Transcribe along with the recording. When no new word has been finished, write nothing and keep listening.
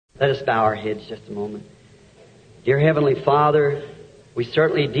Let us bow our heads just a moment. Dear Heavenly Father, we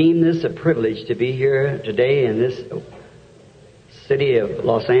certainly deem this a privilege to be here today in this city of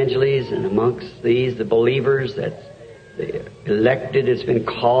Los Angeles, and amongst these, the believers, that the elected has been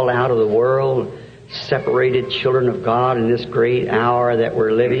called out of the world, separated children of God in this great hour that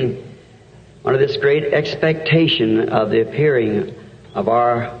we're living, under this great expectation of the appearing of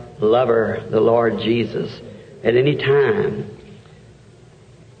our lover, the Lord Jesus, at any time.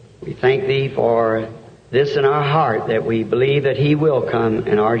 We thank Thee for this in our heart, that we believe that He will come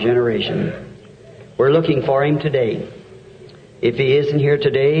in our generation. We're looking for Him today. If He isn't here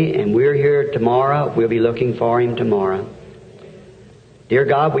today and we're here tomorrow, we'll be looking for Him tomorrow. Dear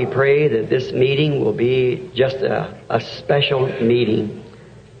God, we pray that this meeting will be just a special meeting.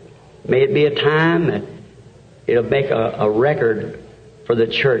 May it be a time that it'll make a record for the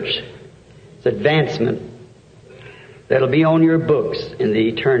church. It's advancement that'll be on your books in the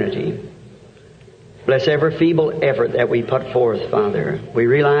eternity. Bless every feeble effort that we put forth, Father. We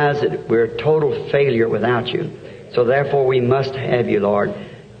realize that we're a total failure without You. So therefore we must have You, Lord,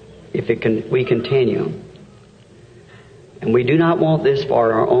 if we continue. And we do not want this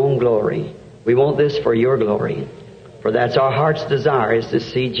for our own glory. We want this for Your glory. For that's our heart's desire, is to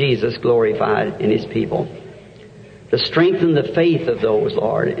see Jesus glorified in His people. To strengthen the faith of those,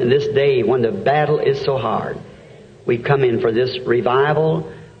 Lord, in this day when the battle is so hard. We've come in for this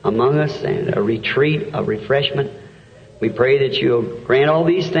revival among us and a retreat, a refreshment. We pray that You'll grant all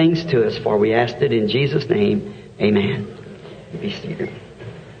these things to us, for we ask it in Jesus' name. Amen. Be seated.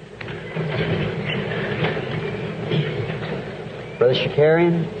 Brother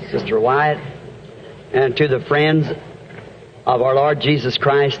Shakarian, Sister Wyatt, and to the friends of our Lord Jesus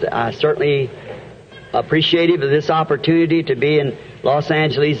Christ, I certainly appreciative of this opportunity to be in Los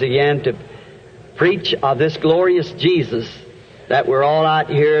Angeles again to preach of this glorious Jesus that we're all out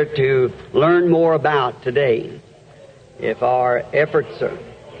here to learn more about today. If our efforts are...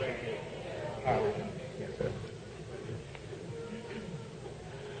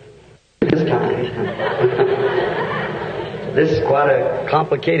 This time. This is quite a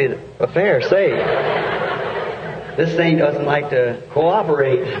complicated affair, say. This thing doesn't like to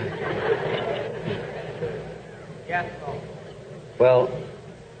cooperate. Well,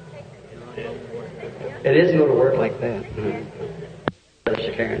 it isn't going to work like that.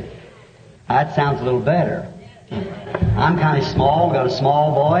 That sounds a little better. I'm kind of small, got a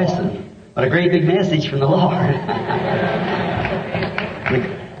small voice, but a great big message from the Lord.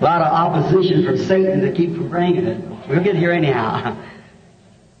 A lot of opposition from Satan to keep from bringing it. We'll get here anyhow.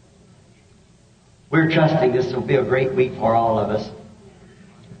 We're trusting this will be a great week for all of us.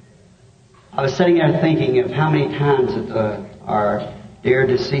 I was sitting there thinking of how many times that our dear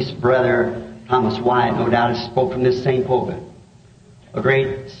deceased brother Thomas Wyatt, no doubt, has spoke from this same pulpit. A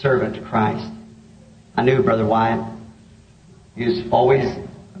great servant to Christ. I knew Brother Wyatt. He was always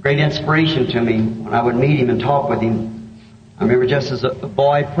a great inspiration to me when I would meet him and talk with him. I remember just as a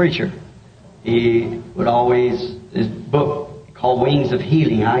boy preacher, he would always, his book called Wings of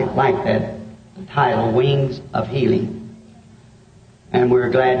Healing, I like that, the title, Wings of Healing. And we're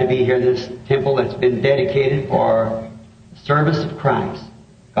glad to be here in this temple that's been dedicated for the service of Christ.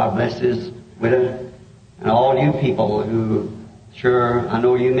 God bless His widow and all you people who, sure, I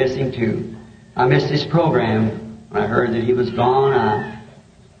know you miss him too. I missed his program when I heard that he was gone. I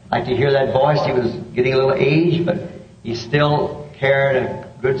like to hear that voice. He was getting a little aged, but he still carried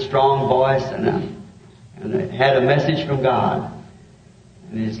a good, strong voice and had a message from God.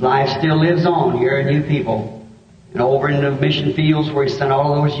 And his life still lives on here in you people. And over in the mission fields where he sent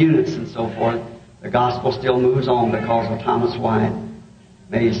all those units and so forth, the gospel still moves on because of Thomas Wyatt.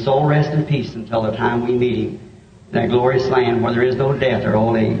 May his soul rest in peace until the time we meet him in that glorious land where there is no death or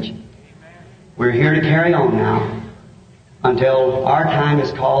old age. We're here to carry on now until our time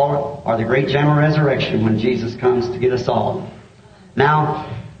is called, or the great general resurrection when Jesus comes to get us all. Now,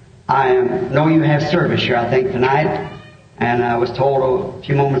 I know you have service here, I think, tonight. And I was told a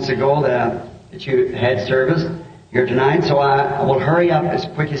few moments ago that you had service here tonight. So I will hurry up as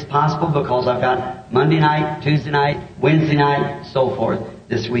quick as possible because I've got Monday night, Tuesday night, Wednesday night, so forth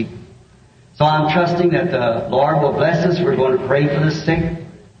this week. So I'm trusting that the Lord will bless us. We're going to pray for the sick.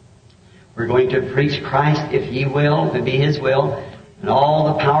 We're going to preach Christ, if He will, if it be His will, and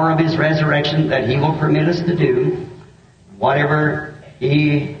all the power of His resurrection that He will permit us to do. Whatever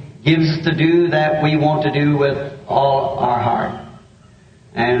He gives us to do, that we want to do with all our heart.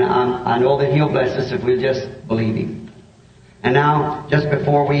 And I know that He'll bless us if we'll just believe Him. And now, just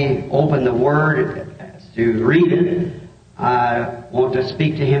before we open the Word to read it, I want to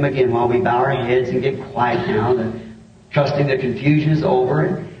speak to Him again while we bow our heads and get quiet now, trusting the confusion is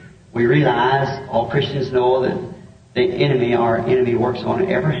over. We realize, all Christians know, that the enemy, our enemy, works on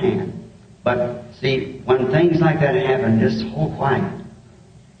every hand. But see, when things like that happen, just hold quiet.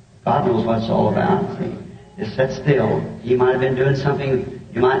 God knows what it's all about. See, just sit still. You might have been doing something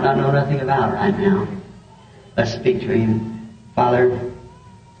you might not know nothing about right now. Let's speak to Him. Father,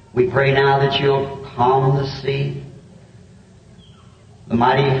 we pray now that You'll calm the sea. The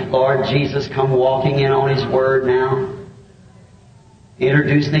mighty Lord Jesus come walking in on His Word now,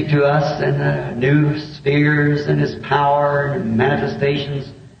 introducing it to us in the new spheres and His power and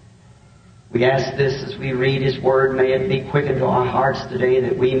manifestations. We ask this as we read His Word. May it be quickened to our hearts today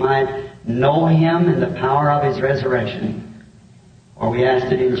that we might know Him and the power of His resurrection. For we ask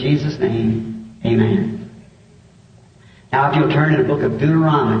it in Jesus' name. Amen. Now if you'll turn to the book of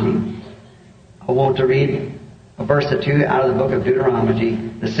Deuteronomy, I want to read a verse or two out of the book of Deuteronomy,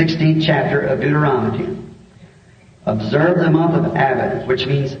 the 16th chapter of Deuteronomy. Observe the month of Abib, which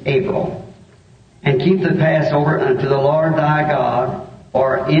means April, and keep the Passover unto the Lord thy God.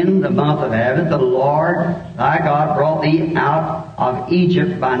 For in the month of Abib the Lord thy God brought thee out of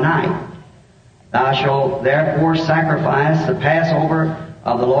Egypt by night. Thou shalt therefore sacrifice the Passover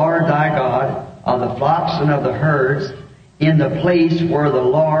of the Lord thy God, of the flocks and of the herds, in the place where the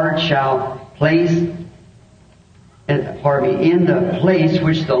Lord shall place, in the place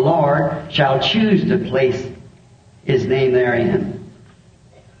which the Lord shall choose to place His name therein.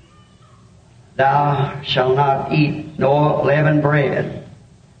 Thou shalt not eat no leavened bread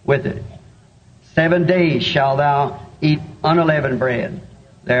with it. 7 days shalt thou eat unleavened bread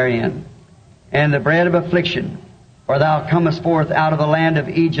therein, and the bread of affliction, for thou comest forth out of the land of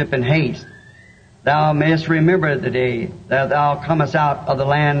Egypt in haste. Thou mayest remember the day that thou comest out of the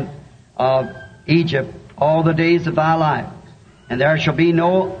land of Egypt all the days of thy life, and there shall be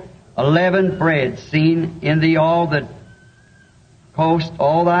no leavened bread seen in thee all thy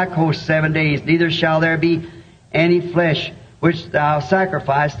coast 7 days, neither shall there be any flesh which thou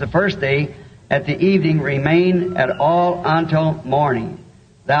sacrificed the first day at the evening remain at all until morning.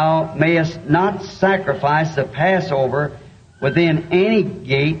 Thou mayest not sacrifice the Passover within any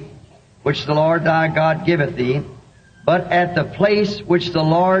gate which the Lord thy God giveth thee, but at the place which the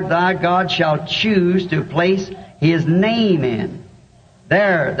Lord thy God shall choose to place His name in.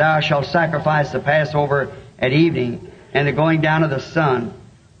 There thou shalt sacrifice the Passover at evening, and the going down of the sun,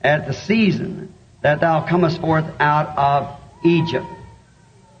 at the season that thou comest forth out of Egypt.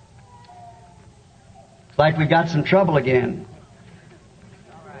 It's like we got some trouble again.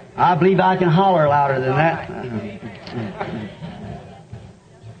 I believe I can holler louder than that.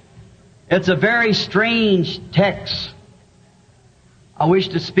 It's a very strange text. I wish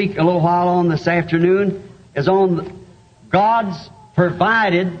to speak a little while on this afternoon, is on God's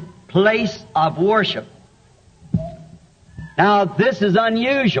provided place of worship. Now, this is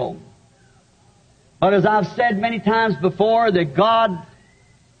unusual. But as I've said many times before, that God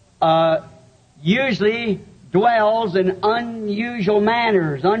usually dwells in unusual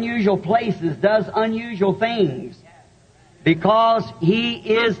manners, unusual places, does unusual things, because He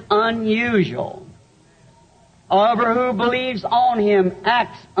is unusual. However, who believes on Him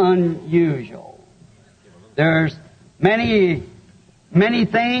acts unusual. There's many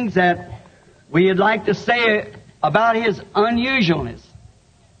things that we'd like to say about His unusualness.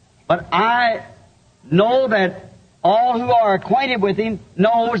 But I know that all who are acquainted with Him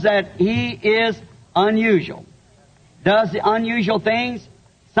knows that He is unusual. Does the unusual things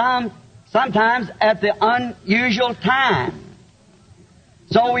sometimes at the unusual time.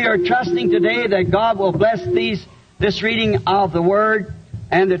 So we are trusting today that God will bless this reading of the Word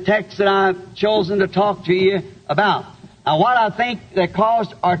and the text that I've chosen to talk to you about. Now, what I think that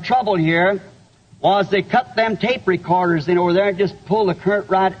caused our trouble here was they cut them tape recorders in over there and just pulled the current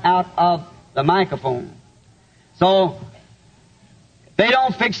right out of the microphone. So, if they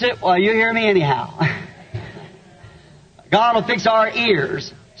don't fix it, well, you hear me anyhow. God will fix our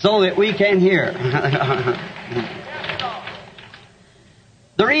ears so that we can hear.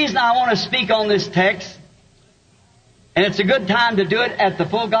 The reason I want to speak on this text, and it's a good time to do it at the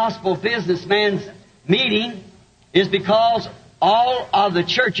Full Gospel Businessman's meeting, is because all of the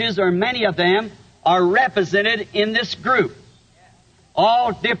churches, or many of them, are represented in this group.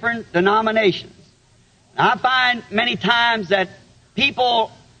 All different denominations. I find many times that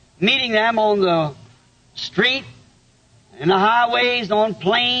people meeting them on the street, in the highways, on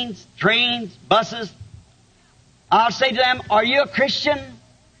planes, trains, buses, I'll say to them, "Are you a Christian?"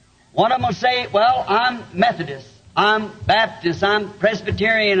 One of them will say, "Well, I'm Methodist, I'm Baptist, I'm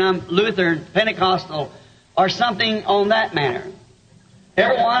Presbyterian, I'm Lutheran, Pentecostal," or something on that manner.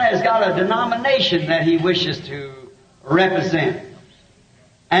 Everyone has got a denomination that he wishes to represent.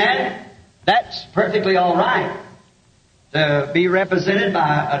 And that's perfectly all right to be represented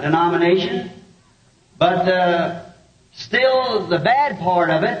by a denomination. But still, the bad part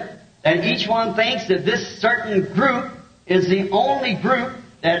of it, that each one thinks that this certain group is the only group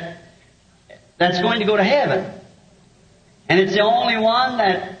that's going to go to heaven. And it's the only one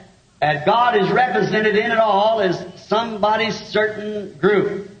that God is represented in it all as somebody's certain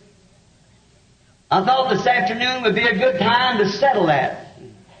group. I thought this afternoon would be a good time to settle that.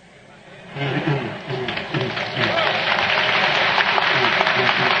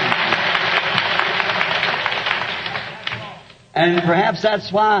 And perhaps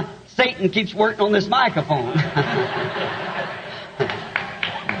that's why Satan keeps working on this microphone.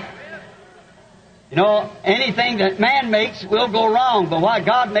 You know, anything that man makes will go wrong, but what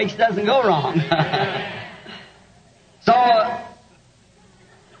God makes doesn't go wrong. So,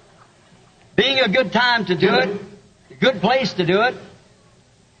 being a good time to do it, a good place to do it.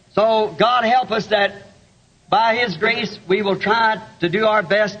 So, God help us that by His grace we will try to do our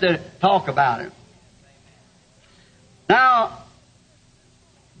best to talk about it. Now,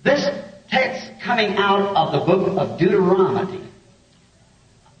 this text coming out of the book of Deuteronomy,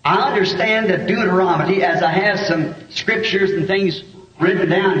 I understand that Deuteronomy, as I have some scriptures and things written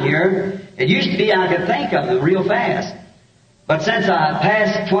down here, it used to be I could think of them real fast. But since I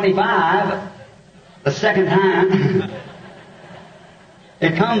passed 25, the second time,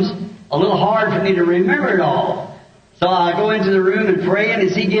 it comes a little hard for me to remember it all. So I go into the room and pray, and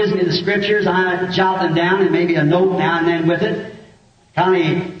as He gives me the scriptures, I jot them down and maybe a note now and then with it.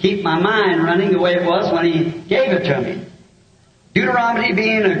 Kind of keep my mind running the way it was when He gave it to me. Deuteronomy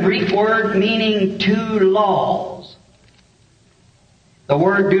being a Greek word meaning two laws. The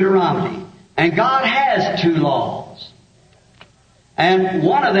word Deuteronomy. And God has two laws. And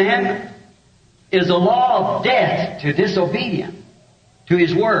one of them is a law of death to disobedience to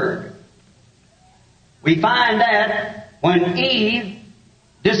His word. We find that when Eve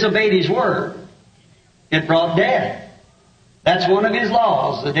disobeyed His word, it brought death. That's one of His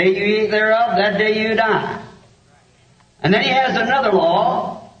laws. The day you eat thereof, that day you die. And then He has another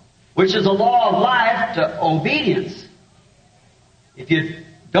law, which is a law of life to obedience. If you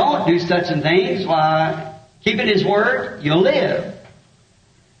don't do such things, why, keeping His word, you'll live.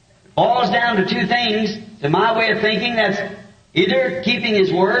 It boils down to two things, to my way of thinking, that's either keeping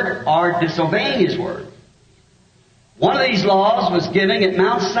His word or disobeying His word. One of these laws was given at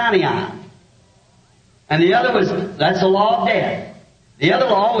Mount Sinai. And the other was, that's the law of death. The other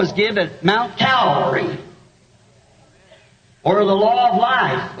law was given at Mount Calvary, or the law of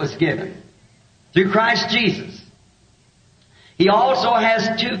life was given through Christ Jesus. He also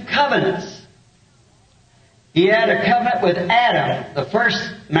has two covenants. He had a covenant with Adam, the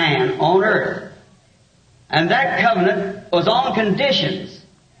first man on earth. And that covenant was on conditions.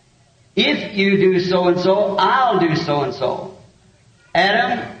 If you do so and so, I'll do so and so.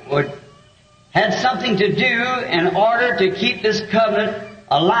 Adam had something to do in order to keep this covenant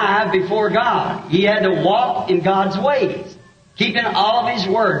alive before God. He had to walk in God's ways, keeping all of His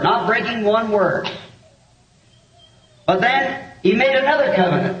word, not breaking one word. But then He made another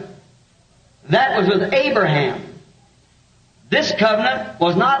covenant. That was with Abraham. This covenant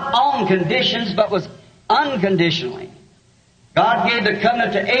was not on conditions, but was unconditionally. God gave the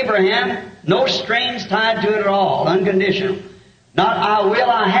covenant to Abraham, no strings tied to it at all, unconditional. Not I will,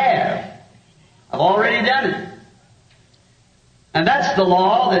 I have. I've already done it. And that's the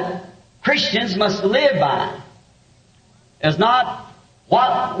law that Christians must live by. It's not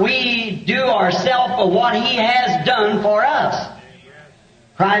what we do ourselves, but what He has done for us.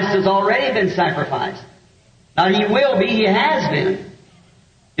 Christ has already been sacrificed. Now He will be, He has been.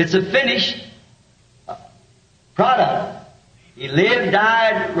 It's a finished product. He lived,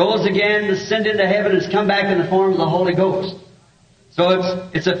 died, rose again, ascended to heaven, and has come back in the form of the Holy Ghost. So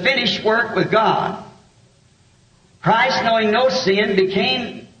it's a finished work with God. Christ, knowing no sin,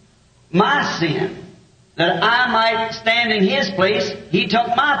 became my sin, that I might stand in His place. He took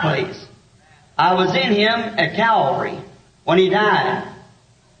my place. I was in Him at Calvary when He died.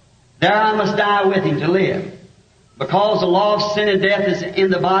 There I must die with Him to live. Because the law of sin and death is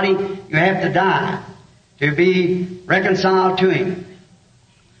in the body, you have to die to be reconciled to Him.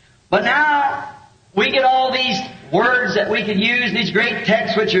 But now we get all these words that we could use, these great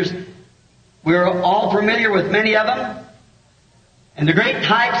texts, which we're all familiar with many of them, and the great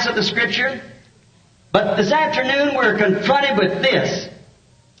types of the Scripture. But this afternoon we're confronted with this,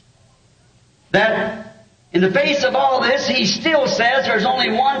 that in the face of all this, He still says there's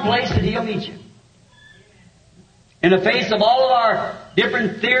only one place that He'll meet you. In the face of all of our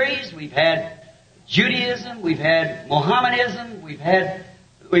different theories, we've had Judaism, we've had Mohammedanism, we've had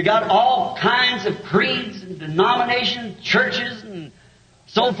We got all kinds of creeds and denominations, churches and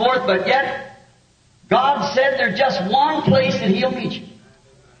so forth, but yet God said there's just one place that He'll meet you.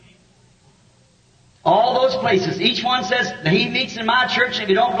 All those places. Each one says, He meets in my church. If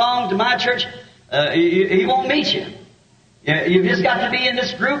you don't belong to my church, He won't meet you. You've just got to be in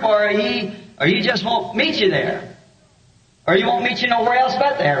this group, or He just won't meet you there. Or He won't meet you nowhere else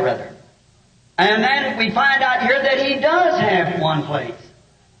but there, rather. And then we find out here that He does have one place.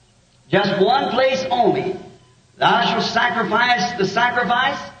 Just one place only. Thou shalt sacrifice the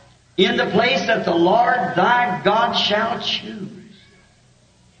sacrifice in the place that the Lord thy God shall choose.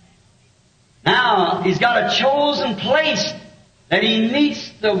 Now, He's got a chosen place that He meets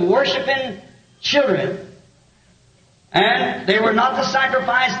the worshiping children. And they were not to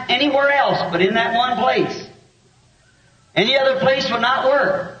sacrifice anywhere else but in that one place. Any other place would not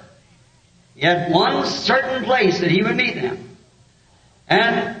work. He had one certain place that He would meet them.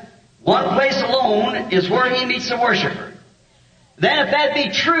 And one place alone is where He meets the worshiper. Then if that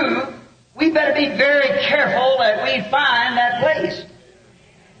be true, we better be very careful that we find that place.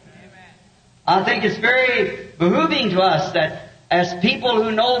 I think it's very behooving to us that as people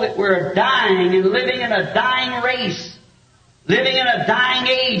who know that we're dying and living in a dying race, living in a dying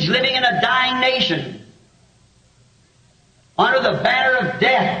age, living in a dying nation, under the banner of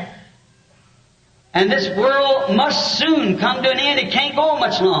death, and this world must soon come to an end. It can't go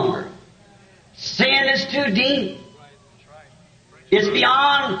much longer. Sin is too deep. It's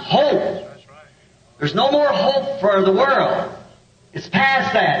beyond hope. There's no more hope for the world. It's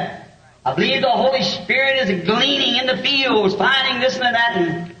past that. I believe the Holy Spirit is gleaning in the fields, finding this and that,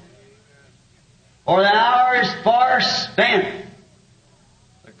 and for the hour is far spent.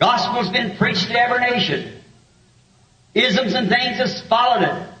 The gospel's been preached to every nation. Isms and things has followed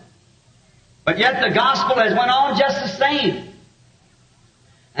it. But yet the gospel has went on just the same.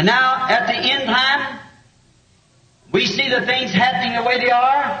 And now, at the end time, we see the things happening the way they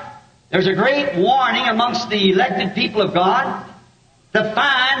are. There's a great warning amongst the elected people of God to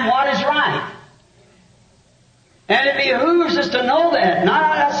find what is right. And it behooves us to know that.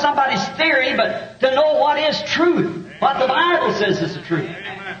 Not somebody's theory, but to know what is truth. What the Bible says is the truth.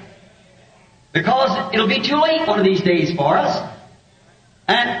 Because it'll be too late one of these days for us.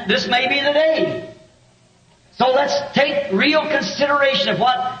 And this may be the day. So let's take real consideration of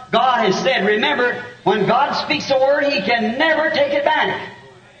what God has said. Remember, when God speaks a word, He can never take it back.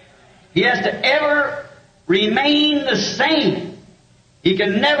 He has to ever remain the same. He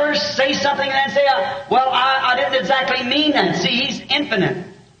can never say something and then say, well, I didn't exactly mean that. See, He's infinite.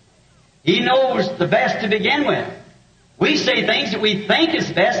 He knows the best to begin with. We say things that we think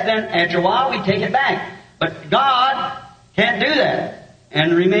is best, then after a while we take it back. But God can't do that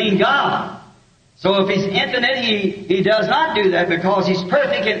and remain God. So if He's infinite, He does not do that because He's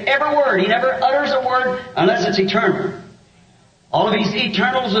perfect in every word. He never utters a word unless it's eternal. All of His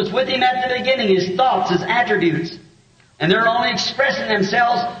eternals was with Him at the beginning, His thoughts, His attributes. And they're only expressing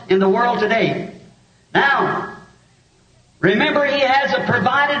themselves in the world today. Now, remember, He has a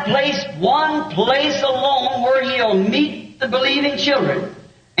provided place, one place alone where He'll meet the believing children.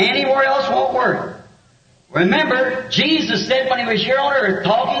 Anywhere else won't work. Remember, Jesus said when He was here on earth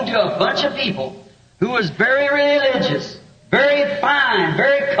talking to a bunch of people who was very religious, very fine,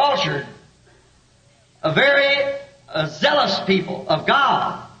 very cultured, a very zealous people of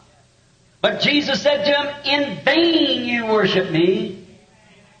God. But Jesus said to them, in vain you worship Me,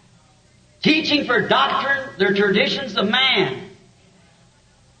 teaching for doctrine the traditions of man.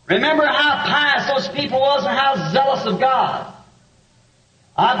 Remember how pious those people was and how zealous of God.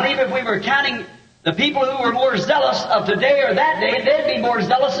 I believe if we were counting the people who were more zealous of today or that day, they'd be more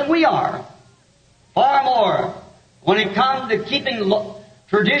zealous than we are. Far more. When it comes to keeping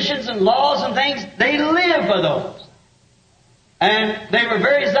traditions and laws and things, they live by those. And they were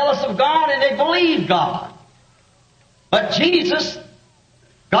very zealous of God and they believed God. But Jesus,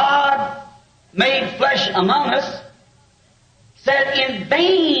 God made flesh among us, said, in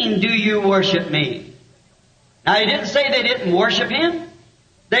vain do you worship Me. Now He didn't say they didn't worship Him.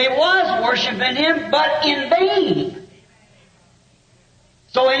 They was worshiping Him, but in vain.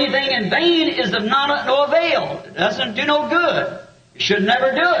 So anything in vain is of no avail. It doesn't do no good. You should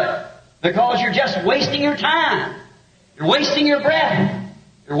never do it. Because you're just wasting your time. You're wasting your breath.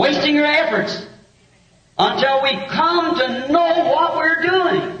 You're wasting your efforts. Until we come to know what we're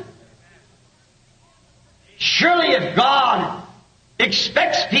doing. Surely if God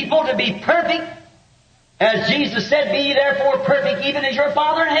expects people to be perfect, as Jesus said, be ye therefore perfect, even as your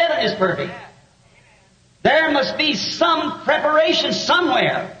Father in heaven is perfect. There must be some preparation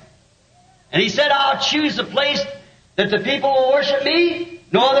somewhere. And He said, I'll choose a place that the people will worship Me,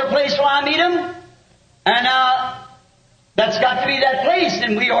 No other place will I meet Him. And that's got to be that place,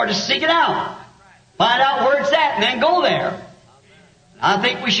 and we are to seek it out. Find out where it's at, and then go there. I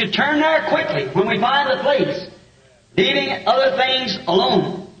think we should turn there quickly when we find the place, leaving other things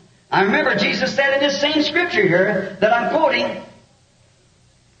alone. I remember Jesus said in this same scripture here that I'm quoting,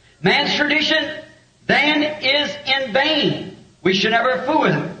 man's tradition then is in vain. We should never fool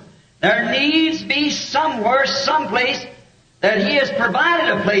with him. There needs be somewhere, someplace, that He has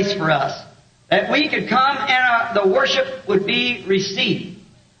provided a place for us, that we could come and the worship would be received.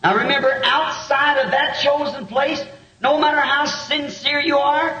 Now remember, outside of that chosen place, no matter how sincere you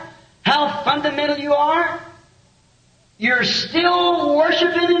are, how fundamental you are, you're still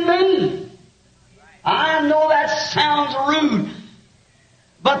worshiping in vain. I know that sounds rude,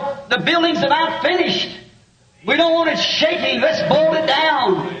 but the building's about finished. We don't want it shaking. Let's bolt it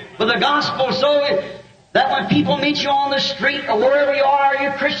down with the gospel so that when people meet you on the street or wherever you are, you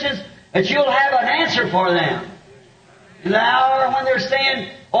Christians, that you'll have an answer for them. In the hour when they're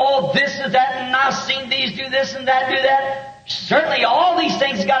saying, oh, this is that, and I've seen these do this and that, do that. Certainly all these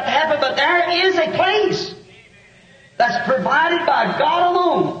things have got to happen, but there is a place that's provided by God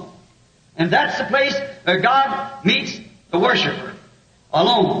alone. And that's the place where God meets the worshiper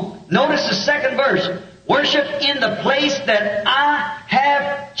alone. Notice the second verse. Worship in the place that I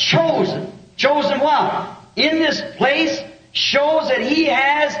have chosen. Chosen what? In this place shows that He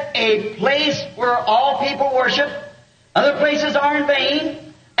has a place where all people worship. Other places are in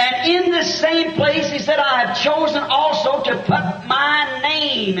vain. And in this same place, He said, I have chosen also to put my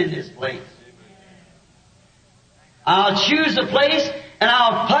name in this place. I'll choose a place and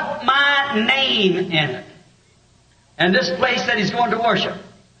I'll put my name in it. And this place that He's going to worship.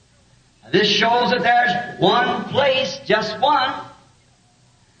 This shows that there's one place, just one.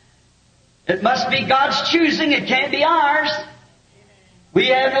 It must be God's choosing. It can't be ours. We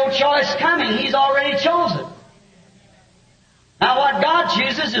have no choice coming. He's already chosen. Now what God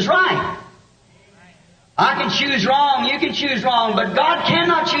chooses is right. I can choose wrong, you can choose wrong, but God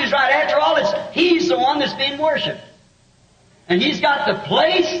cannot choose right. After all, He's the one that's being worshipped. And He's got the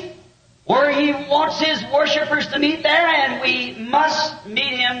place where He wants His worshipers to meet there, and we must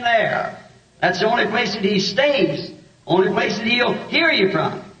meet Him there. That's the only place that He stays, only place that He'll hear you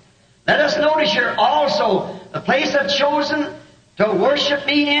from. Let us notice here also, the place I've chosen to worship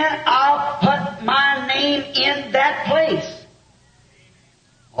Me in, I'll put my name in that place.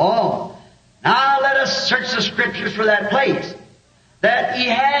 Oh, now let us search the Scriptures for that place that He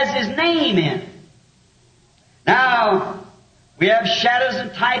has His name in. Now, we have shadows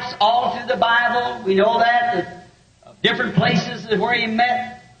and types all through the Bible. We know that of different places where He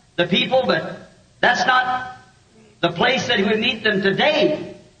met the people, but that's not the place that He would meet them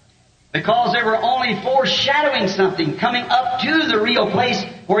today, because they were only foreshadowing something, coming up to the real place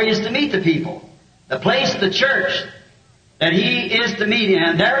where He is to meet the people. The place, the church, that He is to meet in.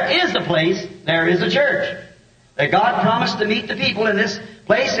 And there is a place, there is a church, that God promised to meet the people in this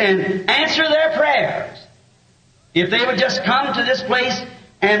place and answer their prayers, if they would just come to this place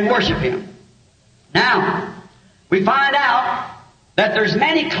and worship Him. Now, we find out that there's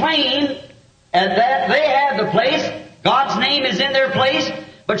many claim that they have the place, God's name is in their place,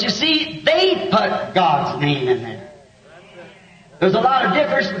 but you see, they put God's name in there. There's a lot of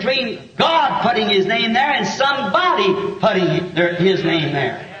difference between God putting His name there and somebody putting His name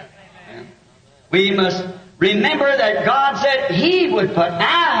there. We must remember that God said He would put,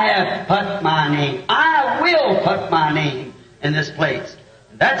 I have put my name. I will put my name in this place.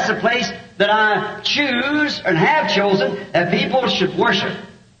 That's the place that I choose and have chosen that people should worship.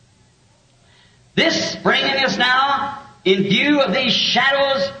 This bringing us now in view of these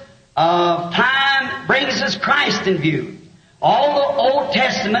shadows of time brings us Christ in view. All the Old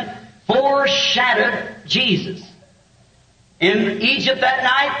Testament foreshadowed Jesus. In Egypt that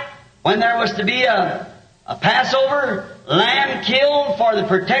night, when there was to be a Passover lamb killed for the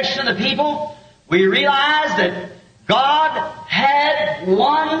protection of the people, we realized that God had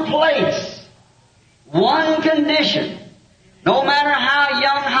one place, one condition. No matter how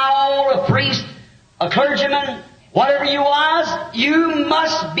young, how old, a priest, a clergyman, whatever you was, you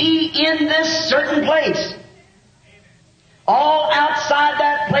must be in this certain place. All outside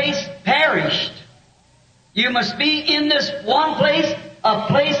that place perished. You must be in this one place, a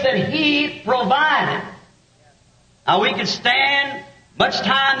place that He provided. Now we could stand much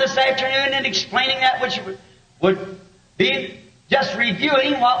time this afternoon in explaining that, which would be just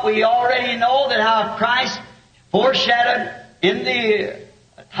reviewing what we already know, that how Christ foreshadowed in the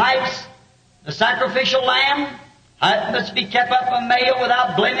types, the sacrificial lamb, how it must be kept up a male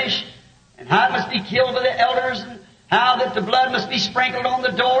without blemish, and how it must be killed by the elders, and how that the blood must be sprinkled on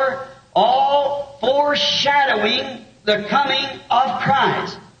the door, all foreshadowing the coming of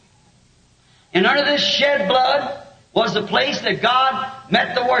Christ. And under this shed blood was the place that God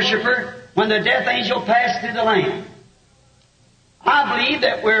met the worshiper when the death angel passed through the land. I believe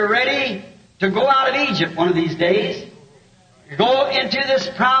that we're ready to go out of Egypt one of these days, go into this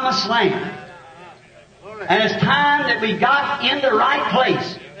promised land. And it's time that we got in the right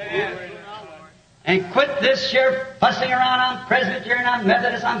place. And quit this here fussing around, I'm Presbyterian, I'm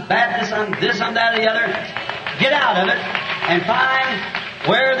Methodist, I'm Baptist, I'm this, I'm that, or the other. Get out of it and find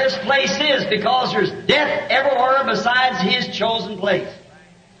where this place is, because there's death everywhere besides His chosen place.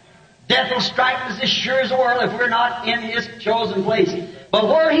 Death will strike us as sure as the world if we're not in His chosen place. But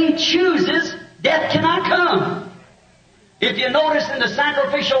where He chooses, death cannot come. If you notice in the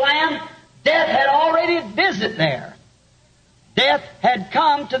sacrificial lamb, death had already visited there. Death had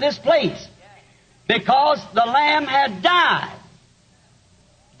come to this place because the lamb had died.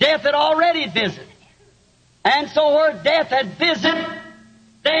 Death had already visited. And so where death had visited,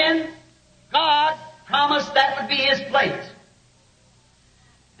 then God promised that would be His place.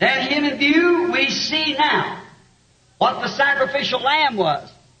 Then Him in view, we see now what the sacrificial lamb was,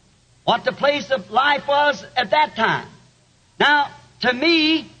 what the place of life was at that time. Now, to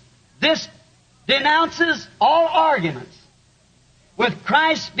me, this denounces all arguments. With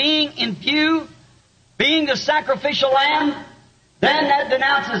Christ being in view, being the sacrificial lamb, then that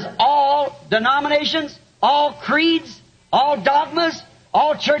denounces all denominations, all creeds, all dogmas,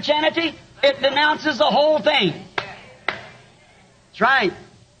 all churchianity. It denounces the whole thing. That's right.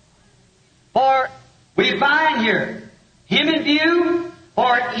 For we find here, Him in view,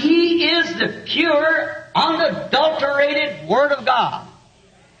 for He is the pure, unadulterated Word of God.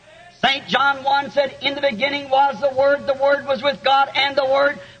 St. John 1 said, in the beginning was the Word was with God, and the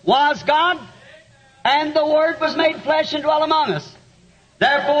Word was God, and the Word was made flesh and dwelt among us.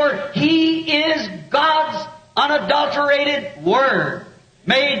 Therefore, He is God's unadulterated Word,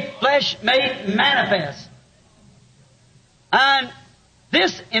 made flesh, made manifest. And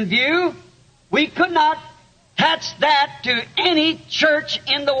this in view, we could not attach that to any church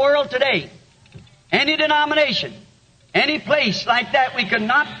in the world today, any denomination, any place like that. We could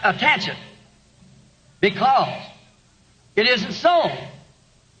not attach it because it isn't so.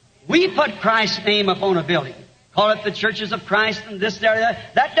 We put Christ's name upon a building, call it the churches of Christ and this,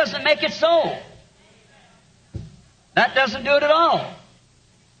 that. That doesn't make it so. That doesn't do it at all.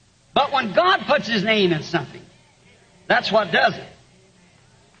 But when God puts His name in something, that's what does it.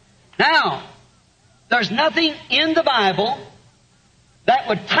 Now, there's nothing in the Bible that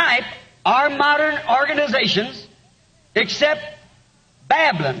would type our modern organizations except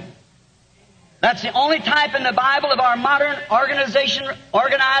Babylon. That's the only type in the Bible of our modern organization,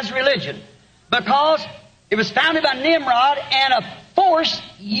 organized religion. Because it was founded by Nimrod and a forced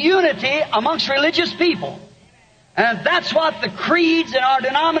unity amongst religious people. And that's what the creeds and our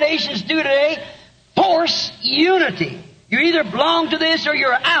denominations do today. Force unity. You either belong to this or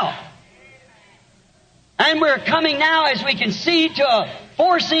you're out. And we're coming now, as we can see, to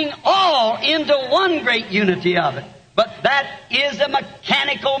forcing all into one great unity of it. But that is a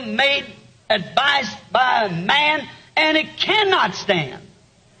mechanical made advice by man, and it cannot stand.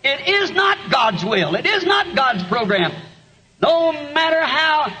 It is not God's will. It is not God's program. No matter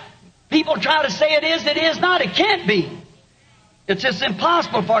how people try to say it is not. It can't be. It's just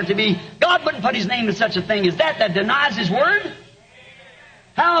impossible for it to be. God wouldn't put His name in such a thing as that denies His Word.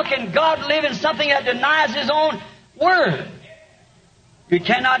 How can God live in something that denies His own Word? You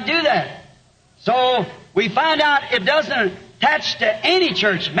cannot do that. So we find out it doesn't attach to any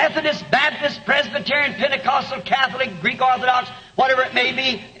church, Methodist, Baptist, Presbyterian, Pentecostal, Catholic, Greek Orthodox, whatever it may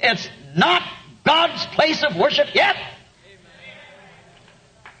be. It's not God's place of worship yet.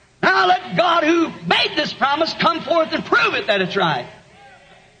 Now let God who made this promise come forth and prove it that it's right.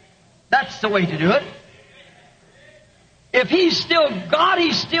 That's the way to do it. If He's still God,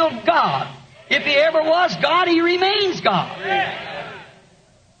 He's still God. If He ever was God, He remains God.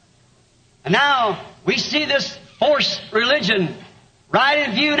 And now we see this forced religion right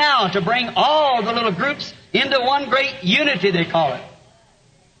in view now to bring all the little groups into one great unity, they call it.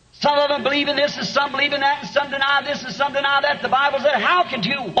 Some of them believe in this and some believe in that and some deny this and some deny that. The Bible said, how can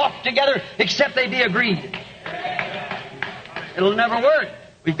two walk together except they be agreed? It'll never work.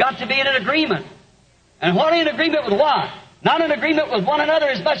 We've got to be in an agreement. And what in agreement with what? Not in agreement with one another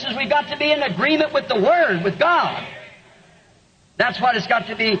as much as we've got to be in agreement with the Word, with God. That's what it's got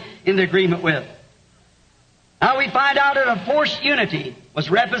to be in the agreement with. Now we find out that a forced unity was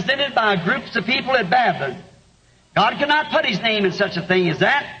represented by groups of people at Babylon. God cannot put His name in such a thing as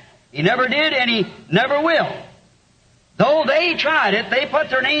that. He never did and He never will. Though they tried it, they put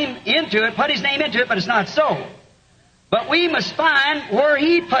their name into it, put His name into it, but it's not so. But we must find where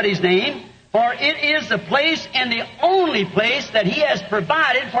He put His name, for it is the place and the only place that He has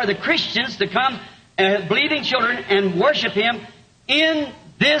provided for the Christians to come, believing children, and worship Him in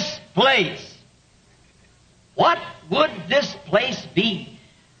this place. What would this place be?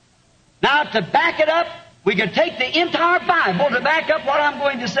 Now, to back it up, we could take the entire Bible to back up what I'm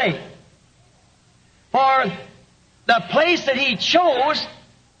going to say. For the place that He chose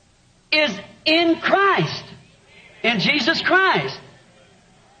is in Christ, in Jesus Christ.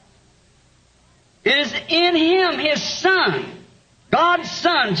 It is in Him, His Son, God's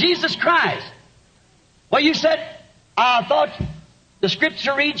Son, Jesus Christ. Well, you said, I thought the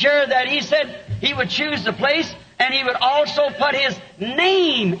Scripture reads here that He said He would choose the place and He would also put His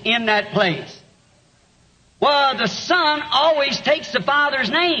name in that place. Well, the Son always takes the Father's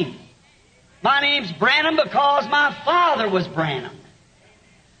name. My name's Branham because my father was Branham.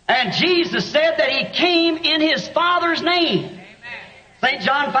 And Jesus said that He came in His Father's name. St.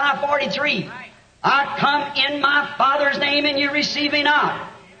 John 5:43. I come in my Father's name and you receive Me not.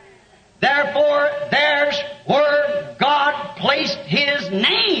 Therefore, there's where God placed His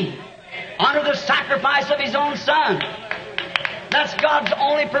name under the sacrifice of His own Son. That's God's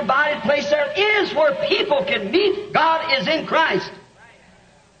only provided place there is where people can meet God is in Christ.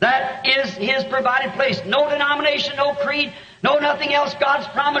 That is His provided place. No denomination, no creed, no nothing else. God's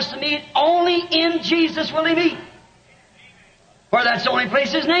promised to meet. Only in Jesus will He meet. For that's the only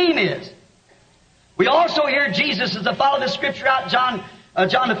place His name is. We also hear Jesus, as I follow the Scripture out, John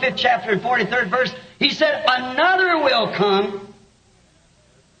the 5th chapter and 43rd verse, He said, another will come,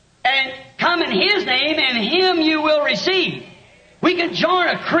 and come in His name, and Him you will receive. We can join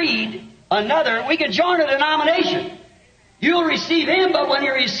a creed, we can join a denomination. You'll receive Him, but when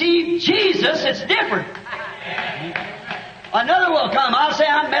you receive Jesus, it's different. Another will come. I'll say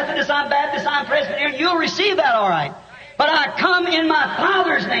I'm Methodist, I'm Baptist, I'm Presbyterian. You'll receive that all right. But I come in my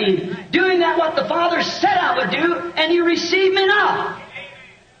Father's name, doing that what the Father said I would do, and you receive Me not.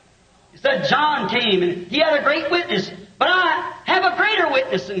 He said John came, and he had a great witness. But I have a greater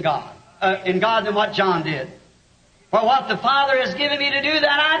witness in God than what John did. For what the Father has given Me to do,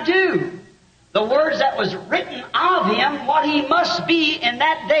 that I do. The words that was written of Him, what He must be in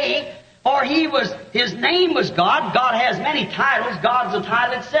that day, for His name was God. God has many titles. God's the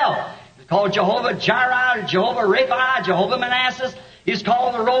title itself. He's called Jehovah Jireh, Jehovah Rapha, Jehovah Manasseh. He's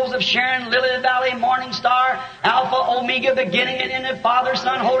called the Rose of Sharon, Lily of the Valley, Morning Star, Alpha, Omega, beginning and ending, Father,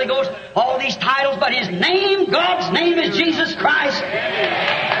 Son, Holy Ghost. All these titles, but His name, God's name, is Jesus Christ,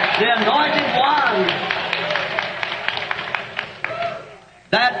 the Anointed One.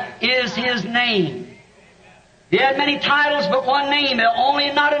 That is His name. He had many titles, but one name. Only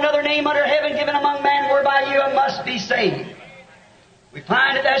not another name under heaven given among men whereby you must be saved. We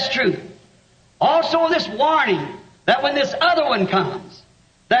find that that's true. Also this warning that when this other one comes,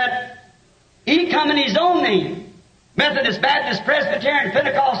 that He come in His own name, Methodist, Baptist, Presbyterian,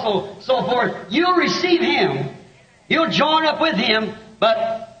 Pentecostal, so forth, you'll receive Him. You'll join up with Him,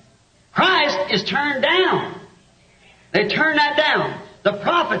 but Christ is turned down. They turn that down. The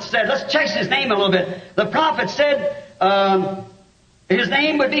prophet said, let's check His name a little bit. The prophet said His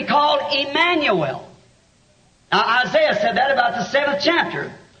name would be called Emmanuel. Now Isaiah said that about the 7th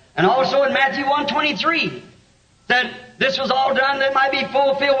chapter. And also in Matthew 1:23 said this was all done that might be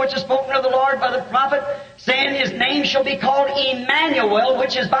fulfilled which is spoken of the Lord by the prophet, saying His name shall be called Emmanuel,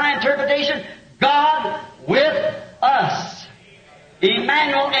 which is by interpretation God with us.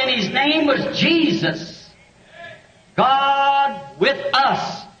 Emmanuel, and His name was Jesus. God with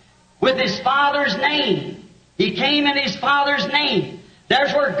us, with His Father's name. He came in His Father's name.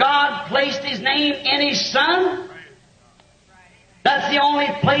 There's where God placed His name in His Son. That's the only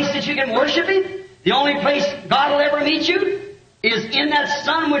place that you can worship Him. The only place God will ever meet you is in that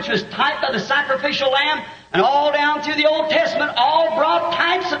Son, which was typed by the sacrificial lamb, and all down through the Old Testament, all brought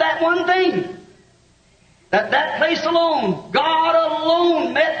types of that one thing. That place alone, God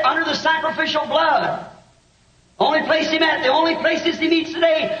alone met under the sacrificial blood. Only place He met, the only places He meets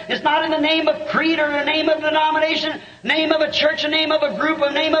today is not in the name of creed or the name of denomination, name of a church, a name of a group,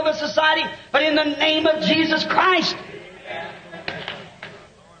 a name of a society, but in the name of Jesus Christ.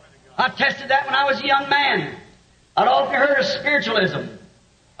 I tested that when I was a young man. I'd often heard of spiritualism,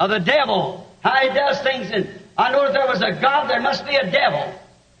 of the devil, how he does things, and I know if there was a God, there must be a devil,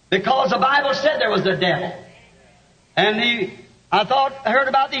 because the Bible said there was a devil. And I heard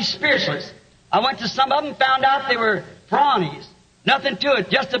about these spiritualists. I went to some of them, found out they were phonies. Nothing to it,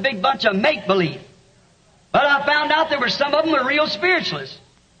 just a big bunch of make-believe. But I found out there were some of them were real spiritualists.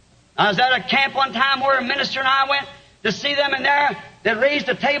 I was at a camp one time where a minister and I went. to see them in there. They raised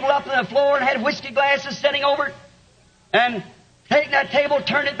a table up on the floor and had whiskey glasses sitting over it. And take that table,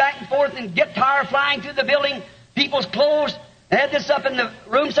 turn it back and forth, and guitar flying through the building. People's clothes. They had this up in the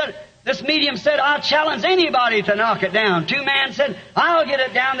room. Said, this medium said, I'll challenge anybody to knock it down. Two men said, I'll get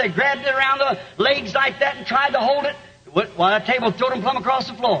it down. They grabbed it around the legs like that and tried to hold it. While that table threw them plumb across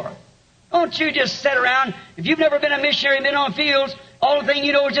the floor. Don't you just sit around. If you've never been a missionary, been on fields, all the thing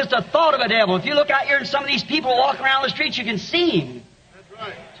you know is just a thought of a devil. If you look out here and some of these people walking around the streets, you can see him. That's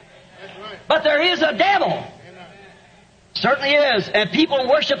right. That's right. But there is a devil. Amen. Certainly is. And people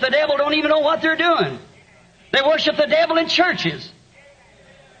worship the devil, don't even know what they're doing. They worship the devil in churches.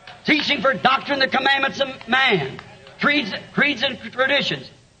 Teaching for doctrine, the commandments of man. Creeds and traditions.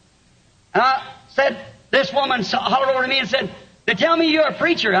 And I said, this woman hollered over to me and said, they tell me you're a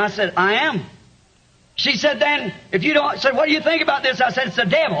preacher. I said, I am. She said, then, if you don't, said, what do you think about this? I said, it's the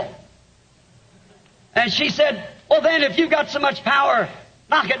devil. And she said, well then, if you've got so much power,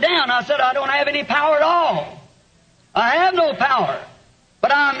 knock it down. I said, I don't have any power at all. I have no power.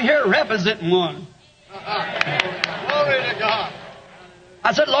 But I'm here representing one. Glory to God.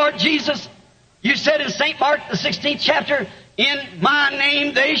 I said, Lord Jesus, you said in St. Mark, the 16th chapter, in my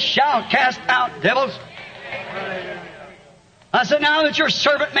name they shall cast out devils. I said, now that your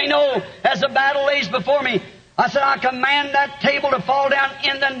servant may know as the battle lays before me, I said, I command that table to fall down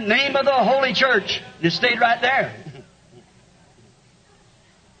in the name of the Holy Church. And it stayed right there.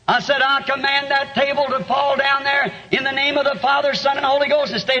 I said, I command that table to fall down there in the name of the Father, Son, and Holy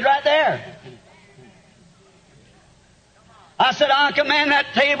Ghost. It stayed right there. I said, I command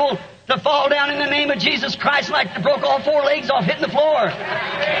that table to fall down in the name of Jesus Christ, like it broke all four legs off hitting the floor.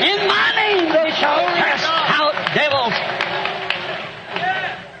 In my name they shall cast out devils.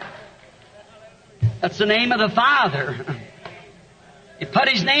 That's the name of the Father. He put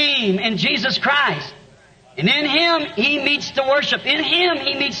His name in Jesus Christ. And in Him He meets to worship. In Him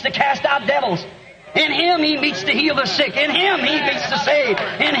He meets to cast out devils. In Him He meets to heal the sick. In Him He meets to save.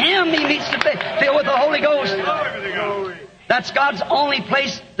 In Him He meets to fill with the Holy Ghost. That's God's only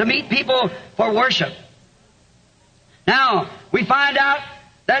place to meet people for worship. Now, we find out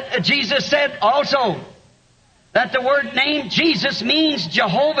that Jesus said also that the word name Jesus means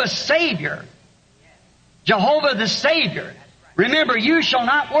Jehovah's Savior. Jehovah the Savior. Remember, you shall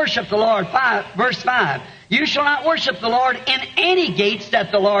not worship the Lord, verse 5. You shall not worship the Lord in any gates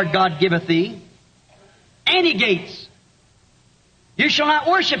that the Lord God giveth thee. Any gates. You shall not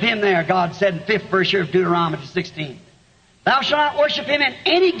worship Him there, God said in 5th verse here of Deuteronomy 16. Thou shalt not worship Him in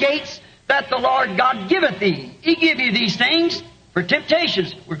any gates that the Lord God giveth thee. He give you these things for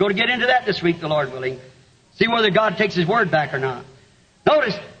temptations. We're going to get into that this week, the Lord willing. See whether God takes His word back or not.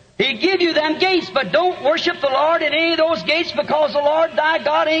 Notice, He give you them gates, but don't worship the Lord in any of those gates, because the Lord thy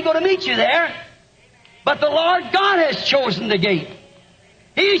God ain't going to meet you there. But the Lord God has chosen the gate.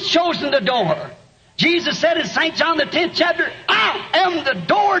 He's chosen the door. Jesus said in St. John the 10th chapter, I am the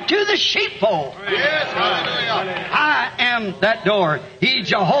door to the sheepfold. Yes, hallelujah. I am that door. He's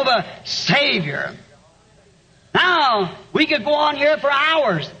Jehovah Savior. Now, we could go on here for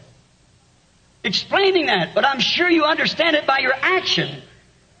hours explaining that, but I'm sure you understand it by your action.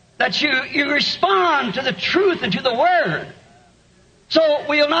 That you respond to the truth and to the Word. So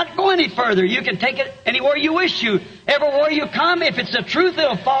we'll not go any further. You can take it anywhere you wish to. Everywhere you come, if it's the truth,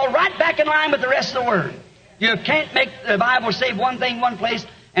 it'll fall right back in line with the rest of the Word. You can't make the Bible say one thing one place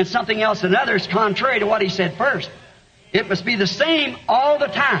and something else another. It's contrary to what He said first. It must be the same all the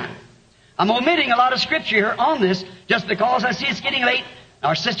time. I'm omitting a lot of Scripture here on this just because I see it's getting late.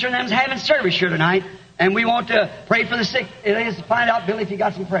 Our sister and them's having service here tonight. And we want to pray for the sick. It is to find out, Billy, if you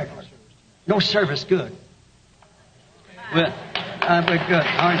got some prayer cards. No service, good. Well, but good.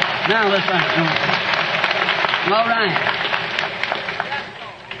 All right. Now let's All right.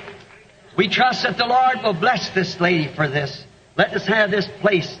 We trust that the Lord will bless this lady for this. Let us have this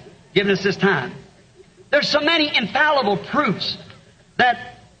place given us this time. There's so many infallible proofs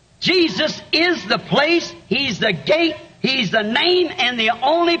that Jesus is the place, He's the gate, He's the name and the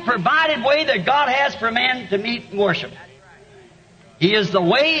only provided way that God has for man to meet and worship. He is the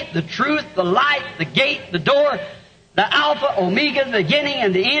way, the truth, the light, the gate, the door, the Alpha, Omega, the beginning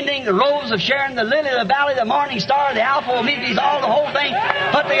and the ending, the rose of Sharon, the lily of the valley, the morning star, the Alpha, Omega. He's all the whole thing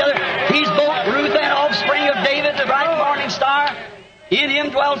put together. He's both Ruth and offspring of David, the bright morning star. In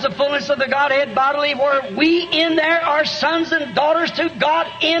Him dwells the fullness of the Godhead bodily, where we in there are sons and daughters to God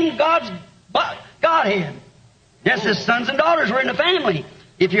in God's Godhead. Yes, as sons and daughters, we're in the family,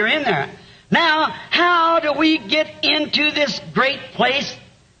 if you're in there. Now, how do we get into this great place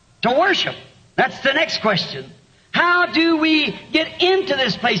to worship? That's the next question. How do we get into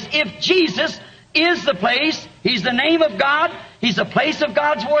this place? If Jesus is the place, He's the name of God. He's the place of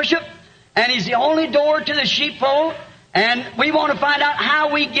God's worship. And He's the only door to the sheepfold. And we want to find out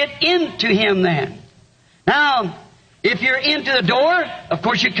how we get into Him then. Now, if you're into the door, of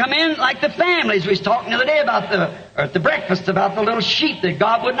course you come in like the families. We was talking the other day at the breakfast about the little sheep that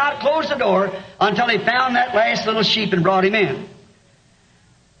God would not close the door until He found that last little sheep and brought him in.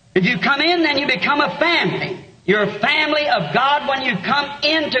 If you come in, then you become a family. You're a family of God when you come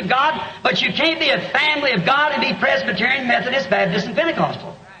into God, but you can't be a family of God and be Presbyterian, Methodist, Baptist, and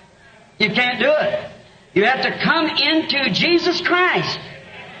Pentecostal. You can't do it. You have to come into Jesus Christ.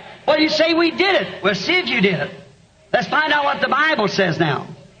 Well, you say we did it. Well, see if you did it. Let's find out what the Bible says now.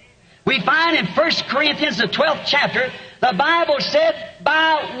 We find in 1 Corinthians, the 12th chapter, the Bible said,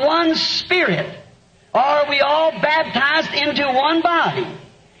 by one Spirit are we all baptized into one body.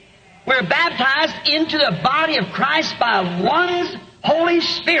 We're baptized into the body of Christ by one Holy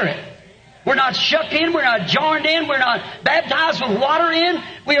Spirit. We're not shook in, we're not joined in, we're not baptized with water in.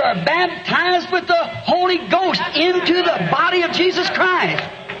 We are baptized with the Holy Ghost into the body of Jesus Christ.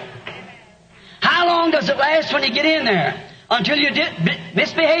 How long does it last when you get in there? Until you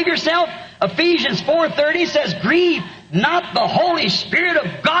misbehave yourself? Ephesians 4:30 says, grieve not the Holy Spirit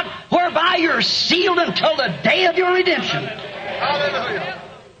of God, whereby you're sealed until the day of your redemption. Hallelujah.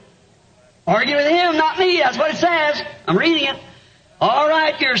 Argue with Him, not me. That's what it says. I'm reading it. All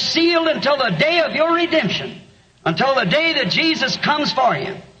right, you're sealed until the day of your redemption. Until the day that Jesus comes for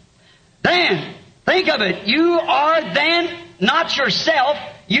you. Then, think of it. You are then not yourself.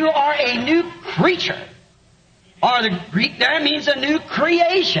 You are a new creature. Or the Greek there means a new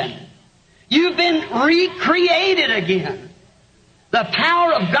creation. You've been recreated again. The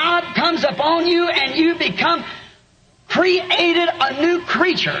power of God comes upon you and you become created a new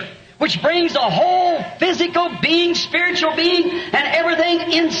creature, which brings the whole physical being, spiritual being, and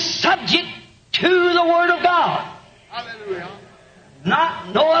everything in subject to the Word of God. Hallelujah.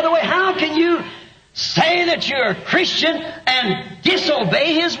 Not no other way. How can you say that you're a Christian and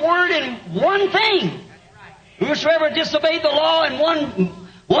disobey His Word in one thing? Whosoever disobeyed the law in one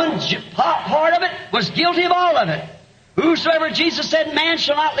part of it was guilty of all of it. Whosoever, Jesus said, man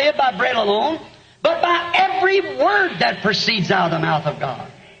shall not live by bread alone, but by every word that proceeds out of the mouth of God.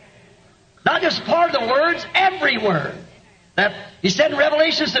 Not just part of the words, every word. That He said in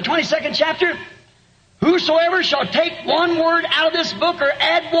Revelations, the 22nd chapter, whosoever shall take one word out of this book or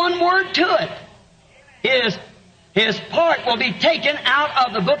add one word to it, his part will be taken out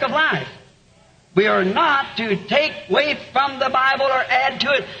of the book of life. We are not to take away from the Bible or add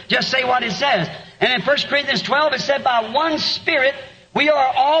to it, just say what it says. And in 1 Corinthians 12 it said, by one Spirit we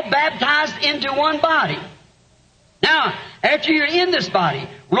are all baptized into one body. Now, after you're in this body,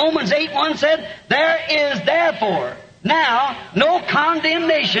 Romans 8:1 said, there is therefore now no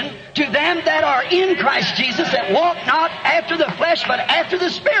condemnation to them that are in Christ Jesus, that walk not after the flesh, but after the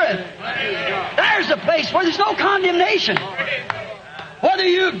Spirit. There's a place where there's no condemnation. Whether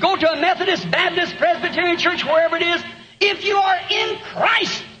you go to a Methodist, Baptist, Presbyterian church, wherever it is, if you are in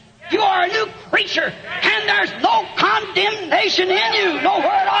Christ, you are a new creature, and there's no condemnation in you,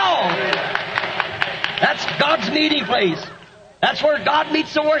 nowhere at all. That's God's meeting place. That's where God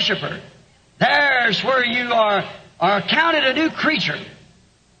meets the worshiper. There's where you are counted a new creature.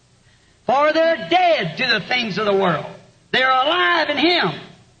 For they're dead to the things of the world. They're alive in Him.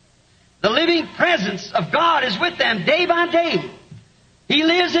 The living presence of God is with them day by day. He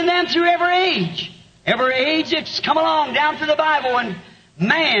lives in them through every age. Every age that's come along down through the Bible, and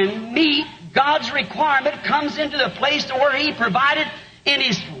man meet God's requirement comes into the place to where He provided in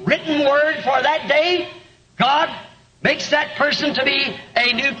His written word for that day. God makes that person to be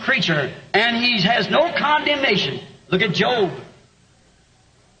a new creature, and He has no condemnation. Look at Job.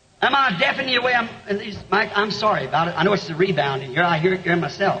 Am I deafening you away? Mike, I'm sorry about it. I know it's the rebounding here. I hear it here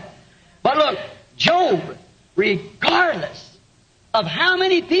myself. But look, Job, regardless of how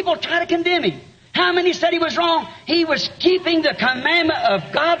many people try to condemn him, how many said he was wrong, he was keeping the commandment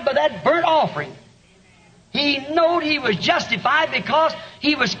of God by that burnt offering. He knew he was justified because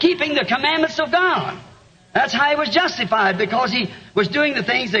he was keeping the commandments of God. That's how he was justified, because he was doing the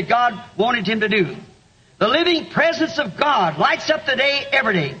things that God wanted him to do. The living presence of God lights up the day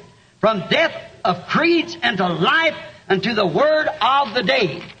every day, from death of creeds and to life and to the word of the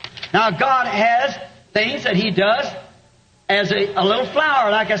day. Now God has things that He does as a little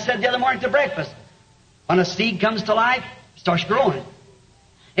flower, like I said the other morning to breakfast. When a seed comes to life, it starts growing.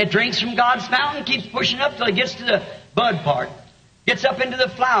 It drinks from God's fountain, keeps pushing up till it gets to the bud part. Gets up into the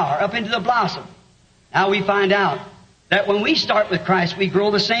flower, up into the blossom. Now we find out that when we start with Christ, we grow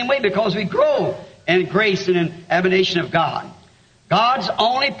the same way, because we grow in grace and in admonition of God. God's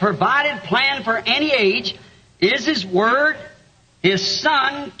only provided plan for any age is His Word. His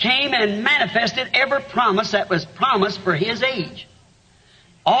Son came and manifested every promise that was promised for His age.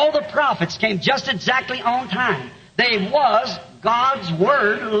 All the prophets came just exactly on time. They was God's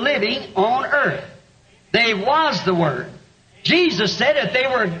Word living on earth. They was the Word. Jesus said that they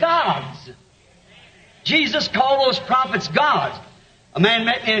were gods. Jesus called those prophets gods. A man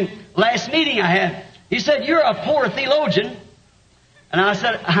met me in last meeting I had. He said, "You're a poor theologian." And I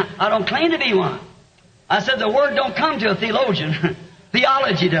said, "I don't claim to be one." I said, "The Word don't come to a theologian.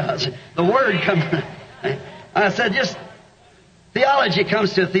 Theology does. The Word comes." I said, "Just theology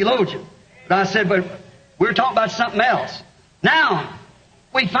comes to a theologian." But I said, "But we're talking about something else." Now,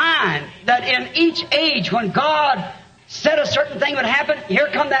 we find that in each age when God said a certain thing would happen, here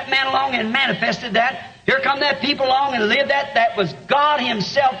come that man along and manifested that. Here come that people along and lived that. That was God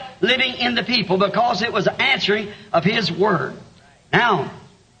Himself living in the people because it was an answering of His Word. Now,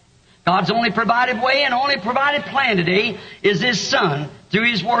 God's only provided way and only provided plan today is His Son through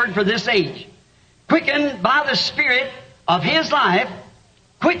His Word for this age. Quickened by the Spirit of His life,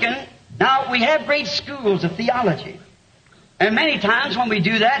 quickened. Now, we have great schools of theology. And many times when we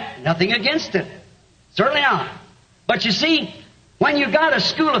do that, nothing against it. Certainly not. But you see, when you've got a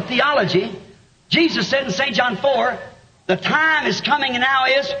school of theology, Jesus said in St. John 4, the time is coming and now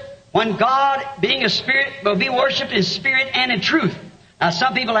is when God, being a Spirit, will be worshipped in spirit and in truth. Now,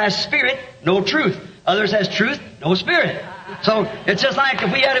 some people have spirit, no truth. Others has truth, no spirit. So it's just like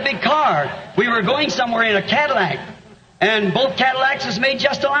if we had a big car, we were going somewhere in a Cadillac, and both Cadillacs is made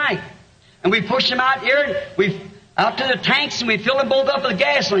just alike. And we push them out here, and we out to the tanks, and we fill them both up with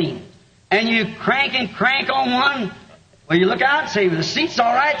gasoline. And you crank and crank on one. Well, you look out and say, the seat's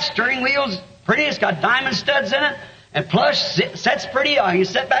all right, steering wheel's pretty, it's got diamond studs in it, and plush, sets pretty, or you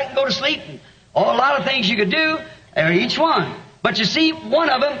sit back and go to sleep. And a lot of things you could do, each one. But you see, one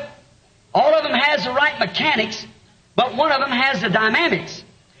of them, all of them has the right mechanics, but one of them has the dynamics.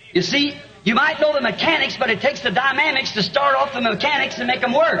 You see, you might know the mechanics, but it takes the dynamics to start off the mechanics and make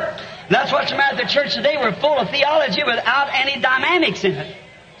them work. And that's what's the matter with the church today. We're full of theology without any dynamics in it.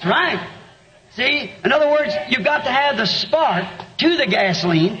 That's right. See, in other words, you've got to have the spark to the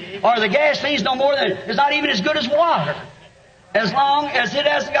gasoline, or the gasoline's no more than, it's not even as good as water, as long as it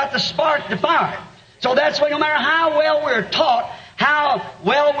hasn't got the spark to fire. So that's why no matter how well we're taught, how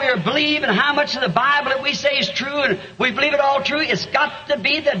well we believe, and how much of the Bible that we say is true, and we believe it all true, it's got to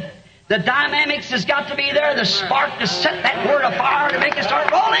be the dynamics has got to be there, the spark to set that word afire to make it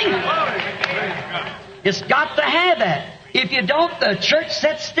start rolling. It's got to have that. If you don't, the church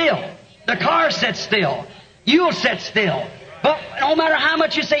sits still. The car sits still. You'll sit still. But no matter how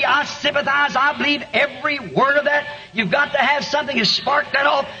much you say, I sympathize, I believe every word of that, you've got to have something to spark that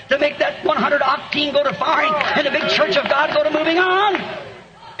off to make that 100 octane go to firing and the big church of God go to moving on.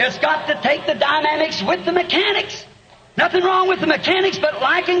 It's got to take the dynamics with the mechanics. Nothing wrong with the mechanics, but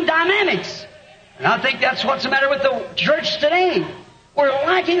lacking dynamics. And I think that's what's the matter with the church today. We're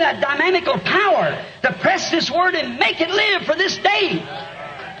lacking that dynamical power to press this word and make it live for this day.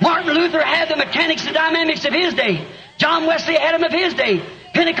 Martin Luther had the mechanics and dynamics of his day. John Wesley had them of his day.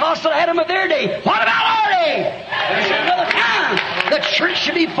 Pentecostal had them of their day. What about our day? There's another time. The church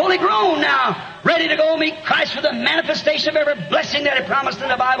should be fully grown now, ready to go meet Christ for the manifestation of every blessing that He promised in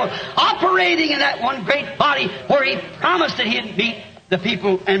the Bible, operating in that one great body where He promised that He'd meet the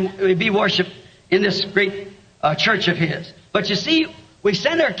people and be worshipped in this great church of His. But you see, we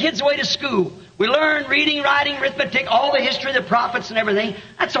send our kids away to school. We learn reading, writing, arithmetic, all the history of the prophets and everything.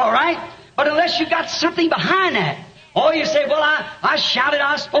 That's all right. But unless you got something behind that, or you say, well, I shouted,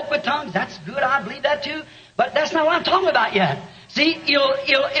 I spoke with tongues. That's good. I believe that too. But that's not what I'm talking about yet. See,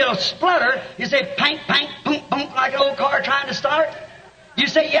 it'll splutter. You say, pank, pank, boom, boom, like an old car trying to start. You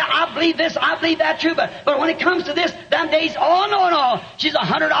say, yeah, I believe this, I believe that too. But when it comes to this, them days, oh, no. She's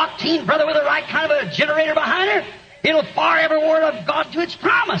 100 octane, brother, with the right kind of a generator behind her. It'll fire every word of God to its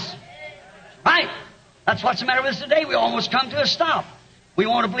promise. Right? That's what's the matter with us today. We almost come to a stop. We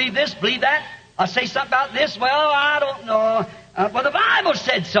want to believe this, believe that. I say something about this. Well, I don't know. Well, the Bible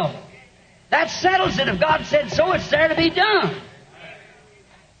said so. That settles it. If God said so, it's there to be done.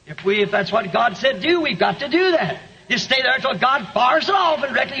 If that's what God said do, we've got to do that. Just stay there until God fires it off,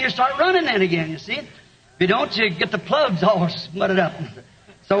 and directly you start running then again, you see. If you don't, you get the plugs all smutted up.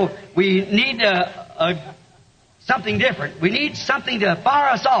 So we need something different. We need something to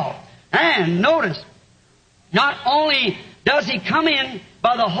fire us off. And notice, not only does He come in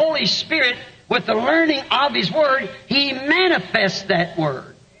by the Holy Spirit with the learning of His Word, He manifests that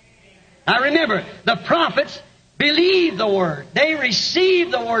Word. Now remember, the prophets believed the Word. They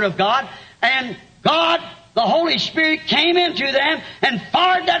received the Word of God, and God, the Holy Spirit, came into them and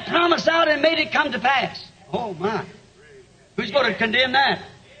fired that promise out and made it come to pass. Oh, my. Who's going to condemn that?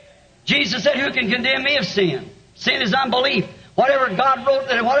 Jesus said, who can condemn me of sin? Sin is unbelief. Whatever God wrote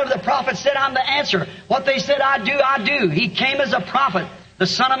and whatever the prophet said, I'm the answer. What they said I do, I do. He came as a prophet, the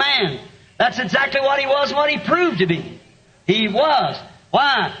Son of Man. That's exactly what He was and what He proved to be. He was.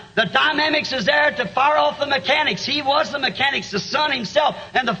 Why? The dynamics is there to fire off the mechanics. He was the mechanics, the Son Himself,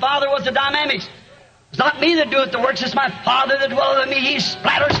 and the Father was the dynamics. It's not me that doeth the works, it's my Father that dwelleth in me. He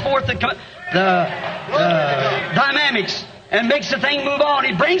splatters forth the dynamics and makes the thing move on.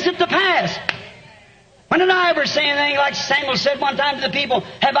 He brings it to pass. When did I ever say anything like Samuel said one time to the people,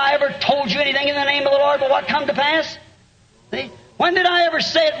 have I ever told you anything in the name of the Lord but what come to pass? See? When did I ever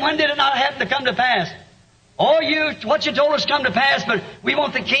say it? When did it not happen to come to pass? Oh, what you told us come to pass, but we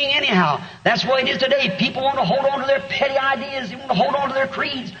want the king anyhow. That's what it is today. People want to hold on to their petty ideas. They want to hold on to their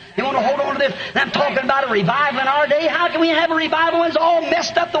creeds. They want to hold on to this. And I'm talking about a revival in our day. How can we have a revival when it's all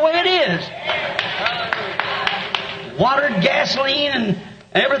messed up the way it is? Watered gasoline and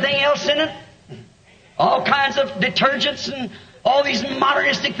everything else in it. All kinds of detergents and all these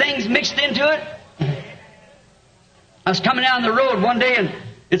modernistic things mixed into it. I was coming down the road one day and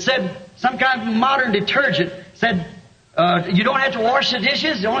it said some kind of modern detergent. Said, you don't have to wash the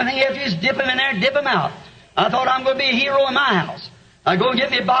dishes. The only thing you have to do is dip them in there, dip them out. I thought I'm going to be a hero in my house. I go and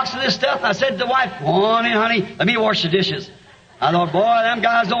get me a box of this stuff. And I said to the wife, go on in, honey, let me wash the dishes. I thought, boy, them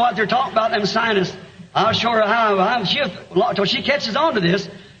guys know what they're talking about, them scientists. I'll show her how. Till she catches on to this,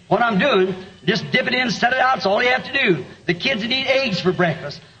 what I'm doing, just dip it in, set it out. It's all you have to do. The kids would eat eggs for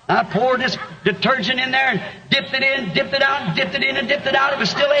breakfast. I poured this detergent in there and dipped it in, dipped it out, dipped it in and dipped it out. It was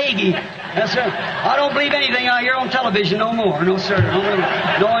still eggy. Yes, sir. I don't believe anything I hear on television no more. No, sir.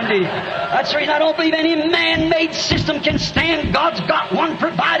 No, indeed. That's the reason I don't believe any man-made system can stand. God's got one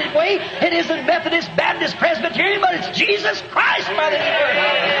provided way. It isn't Methodist, Baptist, Presbyterian, but it's Jesus Christ by the Word.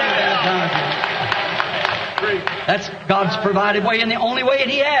 That's God's provided way, and the only way that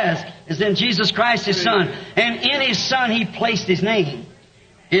He has is in Jesus Christ, His Son. And in His Son, He placed His name.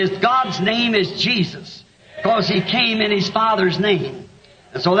 God's name is Jesus, because He came in His Father's name.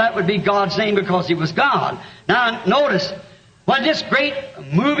 And so that would be God's name because He was God. Now notice, when this great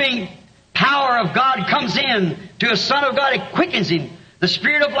moving power of God comes in to a Son of God, it quickens Him. The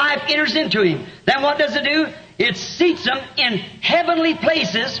Spirit of life enters into Him. Then what does it do? It seats Him in heavenly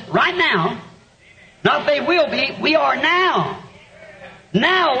places right now. Not they will be, we are now.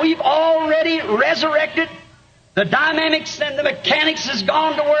 Now we've already resurrected. The dynamics and the mechanics has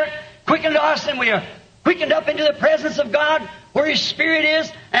gone to work, quickened us, and we are quickened up into the presence of God where His Spirit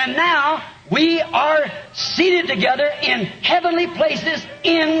is. And now we are seated together in heavenly places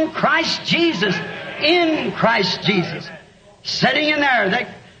in Christ Jesus. In Christ Jesus. Sitting in there, that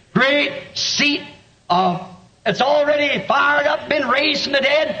great seat of, it's already fired up, been raised from the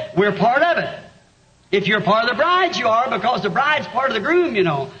dead. We're part of it. If you're part of the bride, you are, because the bride's part of the groom, you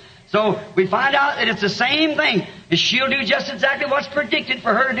know. So we find out that it's the same thing. And she'll do just exactly what's predicted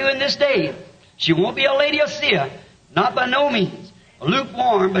for her to do in this day. She won't be a Laodicea, not by no means.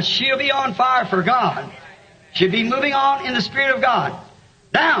 Lukewarm, but she'll be on fire for God. She'll be moving on in the Spirit of God.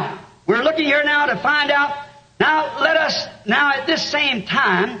 Now, we're looking here now to find out, now let us, now at this same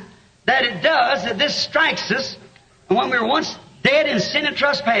time that it does, that this strikes us, and when we were once dead in sin and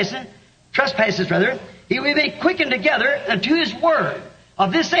trespasses, He will be quickened together unto His Word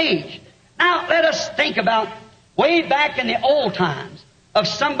of this age. Now, let us think about way back in the old times of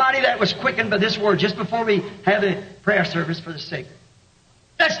somebody that was quickened by this Word just before we have a prayer service for the sick.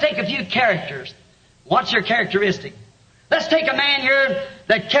 Let's take a few characters. What's your characteristic? Let's take a man here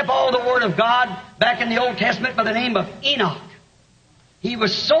that kept all the Word of God back in the Old Testament by the name of Enoch. He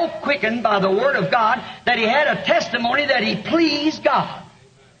was so quickened by the Word of God that he had a testimony that he pleased God.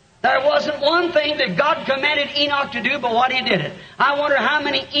 There wasn't one thing that God commanded Enoch to do but what he did it. I wonder how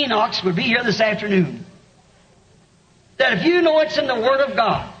many Enochs would be here this afternoon. That if you know it's in the Word of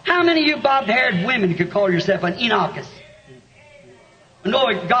God, how many of you bobbed-haired women could call yourself an Enochist?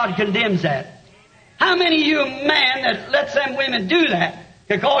 No, God condemns that. How many of you men that lets them women do that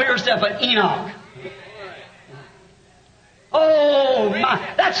could call yourself an Enoch? Oh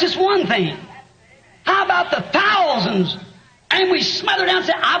my, that's just one thing. How about the thousands? And we smother down and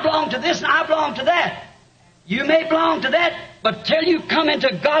say, I belong to this and I belong to that. You may belong to that, but till you come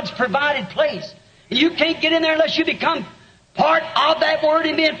into God's provided place, and you can't get in there unless you become part of that Word,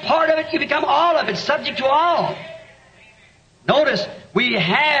 and being part of it, you become all of it, subject to all. Notice, we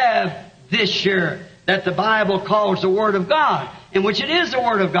have this here that the Bible calls the Word of God, in which it is the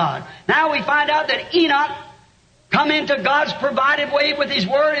Word of God. Now we find out that Enoch come into God's provided way with His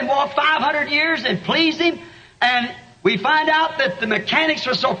Word and walked 500 years and pleased Him, and We find out that the mechanics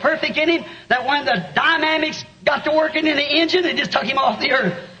were so perfect in him that when the dynamics got to working in the engine, it just took him off the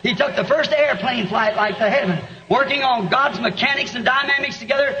earth. He took the first airplane flight like to heaven. Working on God's mechanics and dynamics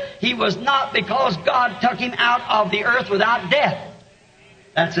together, he was not, because God took him out of the earth without death.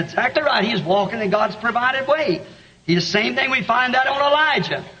 That's exactly right. He was walking in God's provided way. The same thing we find out on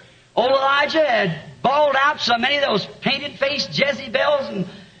Elijah. Old Elijah had balled out so many of those painted-faced Jezebels and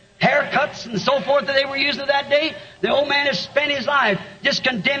haircuts and so forth that they were using that day. The old man has spent his life just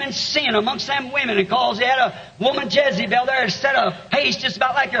condemning sin amongst them women, because he had a woman Jezebel there that set a pace just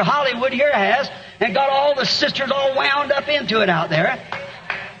about like your Hollywood here has, and got all the sisters all wound up into it out there.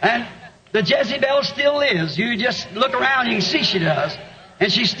 And the Jezebel still lives. You just look around, you can see she does.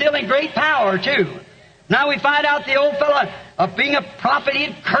 And she's still in great power, too. Now we find out the old fellow, being a prophet,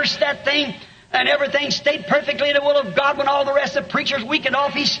 he'd cursed that thing, and everything stayed perfectly in the will of God. When all the rest of the preachers weakened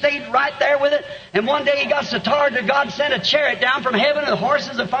off, he stayed right there with it. And one day he got so tired that God sent a chariot down from heaven and the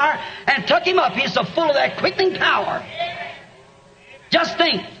horses of fire and took him up. He's so full of that quickening power. Just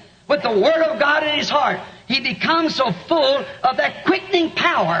think, with the Word of God in his heart, he becomes so full of that quickening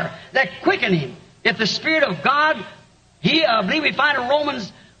power, that quickening. If the Spirit of God, I believe we find in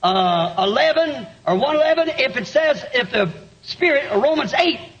Romans 11 or 1:11, if it says, if the Spirit, or Romans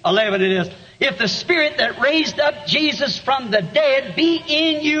 8:11 it is, if the Spirit that raised up Jesus from the dead be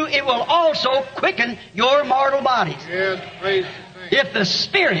in you, it will also quicken your mortal bodies. Yes, praise the If the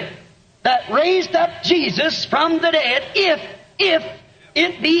Spirit that raised up Jesus from the dead, if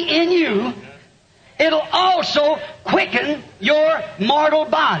it be in you, it'll also quicken your mortal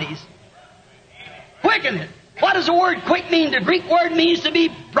bodies. Quicken it. What does the word quick mean? The Greek word means to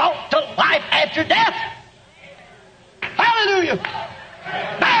be brought to life after death. Hallelujah!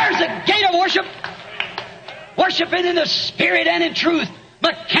 There's the gate of worship. Worshiping in the Spirit and in truth.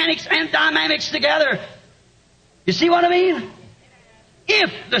 Mechanics and dynamics together. You see what I mean?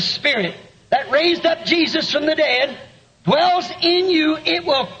 If the Spirit that raised up Jesus from the dead dwells in you, it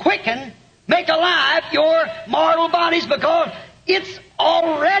will quicken, make alive your mortal bodies, because it's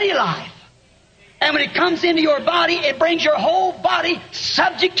already life. And when it comes into your body, it brings your whole body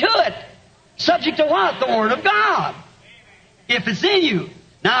subject to it. Subject to what? The Word of God. If it's in you.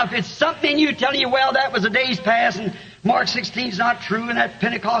 Now, if it's something in you telling you, well, that was a day's past, and Mark 16 is not true, and that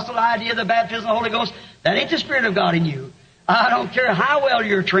Pentecostal idea of the baptism of the Holy Ghost, that ain't the Spirit of God in you. I don't care how well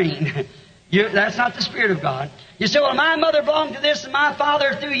you're trained. That's not the Spirit of God. You say, well, my mother belonged to this, and my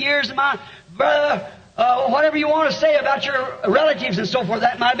father through years, and my brother, whatever you want to say about your relatives and so forth,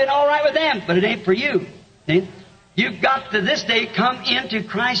 that might have been all right with them, but it ain't for you. See? You've got to this day come into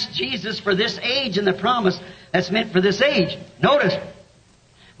Christ Jesus for this age and the promise that's meant for this age. Notice,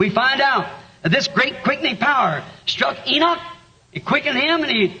 we find out that this great quickening power struck Enoch, it quickened him,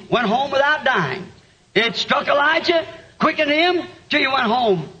 and he went home without dying. It struck Elijah, quickened him, till he went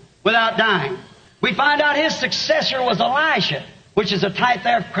home without dying. We find out his successor was Elisha, which is a type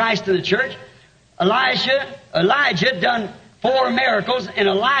there of Christ in the church. Elijah done 4 miracles, and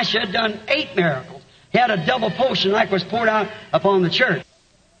Elisha done 8 miracles. He had a double portion like was poured out upon the church.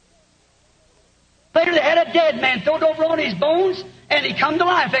 Later they had a dead man thrown over on his bones, and he come to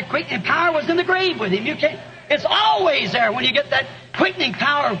life. That quickening power was in the grave with him. It's always there when you get that quickening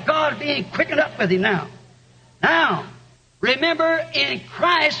power of God being quickened up with him now. Now, remember, in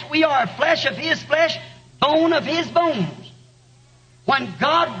Christ we are flesh of His flesh, bone of His bones. When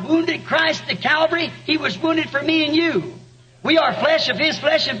God wounded Christ at Calvary, He was wounded for me and you. We are flesh of His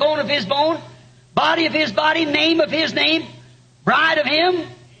flesh and bone of His bone, body of His body, name of His name, bride of Him.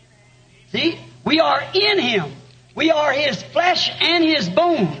 See? We are in Him. We are His flesh and His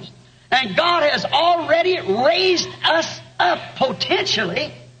bones. And God has already raised us up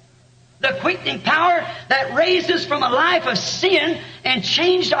potentially. The quickening power that raised us from a life of sin and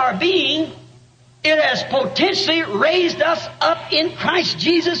changed our being, it has potentially raised us up in Christ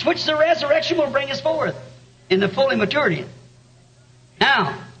Jesus, which the resurrection will bring us forth in the full maturity.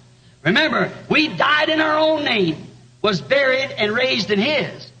 Now, remember, we died in our own name, was buried and raised in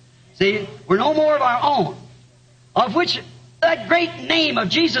His. See, we're no more of our own. Of which that great name of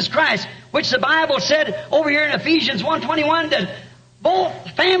Jesus Christ, which the Bible said over here in Ephesians 1:21 that both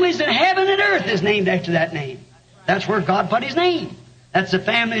families in heaven and earth is named after that name. That's where God put His name. That's the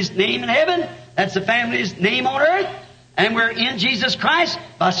family's name in heaven. That's the family's name on earth. And we're in Jesus Christ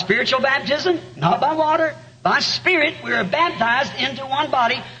by spiritual baptism, not by water. By Spirit, we are baptized into one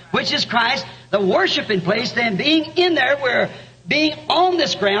body, which is Christ. The worshiping place, then being in there, we're being on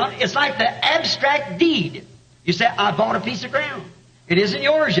this ground. It's like the abstract deed. You say, I bought a piece of ground. It isn't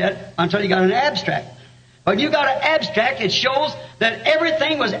yours yet until you got an abstract. But you got an abstract, it shows that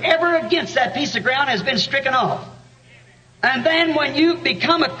everything was ever against that piece of ground has been stricken off. And then when you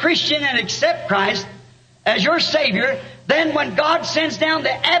become a Christian and accept Christ as your Savior, then when God sends down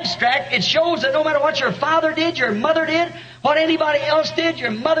the abstract, it shows that no matter what your father did, your mother did, what anybody else did, your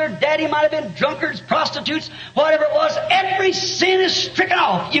mother, daddy might have been drunkards, prostitutes, whatever it was, every sin is stricken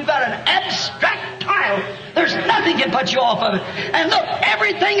off. You've got an abstract title. There's nothing can put you off of it. And look,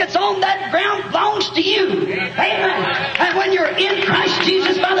 everything that's on that ground belongs to you. Amen. And when you're in Christ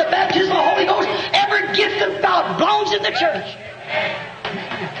Jesus by the baptism of the Holy Ghost, every gift of God belongs in the church.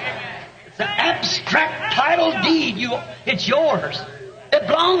 It's an abstract title deed. It's yours. It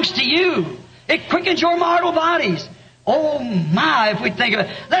belongs to you. It quickens your mortal bodies. Oh my, if we think of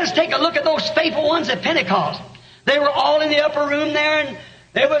it. Let us take a look at those faithful ones at Pentecost. They were all in the upper room there, and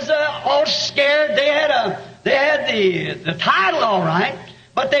they was all scared. They had the title all right,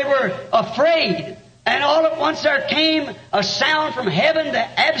 but they were afraid. And all at once there came a sound from heaven,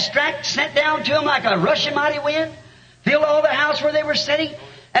 the abstract sent down to them like a rushing mighty wind, filled all the house where they were sitting.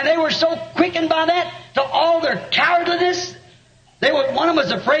 And they were so quickened by that to all their cowardliness. One of them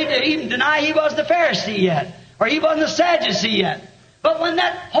was afraid to even deny he wasn't a Pharisee yet, or he wasn't a Sadducee yet. But when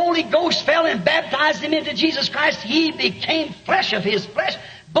that Holy Ghost fell and baptized him into Jesus Christ, he became flesh of his flesh,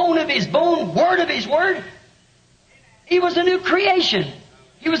 bone of his bone, word of his word. He was a new creation.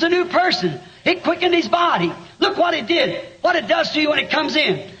 He was a new person. It quickened his body. Look what it did. What it does to you when it comes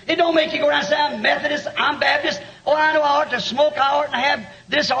in. It don't make you go around and say, I'm Methodist, I'm Baptist. Oh, I know I ought to smoke, I ought to have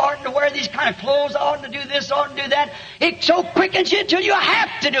this, I ought to wear these kind of clothes, I ought to do this, I ought to do that. It so quickens you until you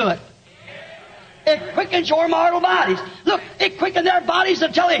have to do it. It quickens your mortal bodies. Look, it quickened their bodies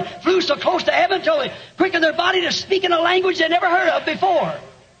until they flew so close to heaven, until they quickened their body to speak in a language they never heard of before.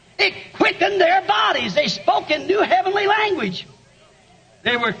 It quickened their bodies. They spoke in new heavenly language.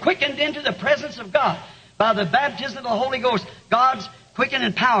 They were quickened into the presence of God by the baptism of the Holy Ghost. God's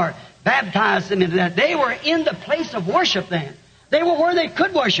quickening power baptized them into that. They were in the place of worship then. They were where they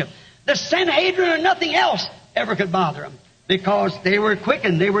could worship. The Sanhedrin or nothing else ever could bother them because they were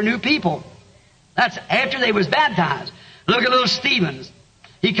quickened. They were new people. That's after they was baptized. Look at little Stevens.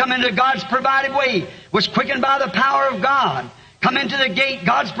 He come into God's provided way, was quickened by the power of God. Come into the gate,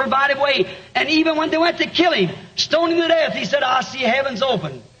 God's provided way. And even when they went to kill him, stone him to death, he said, I see heavens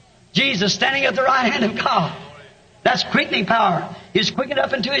open. Jesus standing at the right hand of God. That's quickening power. He's quickened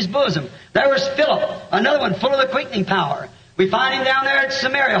up into his bosom. There was Philip, another one full of the quickening power. We find him down there at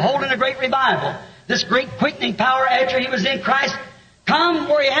Samaria holding a great revival. This great quickening power after he was in Christ come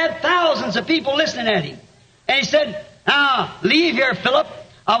where he had thousands of people listening at him. And he said, now leave here, Philip.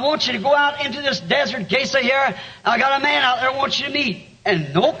 I want you to go out into this desert, Gesa here. I got a man out there I want you to meet.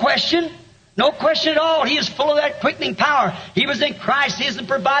 And no question at all. He is full of that quickening power. He was in Christ. He is the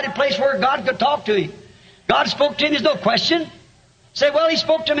provided place where God could talk to him. God spoke to him, there's no question. Say, well, he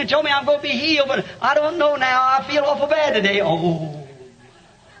spoke to me and told me I'm going to be healed, but I don't know now. I feel awful bad today. Oh.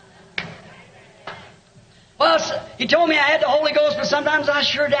 Well, he told me I had the Holy Ghost, but sometimes I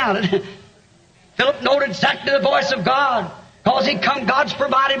sure doubted. Philip noted exactly the voice of God, because he'd come God's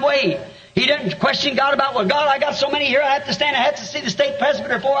provided way. He didn't question God about, well, God, I got so many here, I have to stand, I have to see the state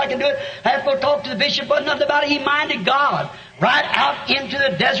presbyter before I can do it. I have to go talk to the bishop, but nothing about it. He minded God. Right out into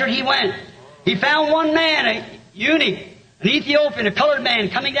the desert he went. He found one man, a eunuch, an Ethiopian, a colored man,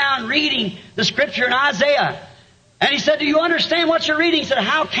 coming down reading the scripture in Isaiah. And he said, do you understand what you're reading? He said,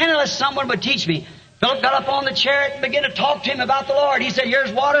 how can I unless someone would teach me? Philip got up on the chariot and began to talk to him about the Lord. He said,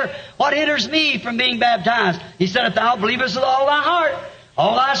 here's water. What hinders me from being baptized? He said, if thou believest with all thy heart,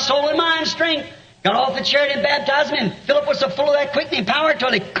 all thy soul and mind, strength. Got off the chariot and baptized him. And Philip was so full of that quickening power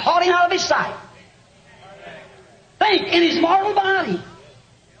until he caught him out of his sight. Think, in his mortal body,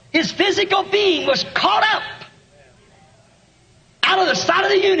 his physical being was caught up out of the sight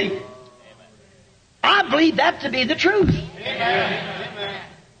of the eunuch. I believe that to be the truth.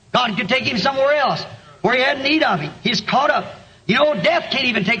 God could take him somewhere else where he had need of him. He's caught up. You know, death can't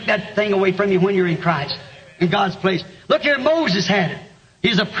even take that thing away from you when you're in Christ, in God's place. Look here, Moses had it.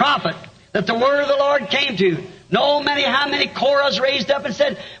 He's a prophet that the word of the Lord came to. How many Korahs raised up and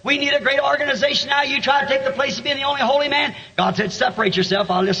said, we need a great organization now. You try to take the place of being the only holy man. God said, separate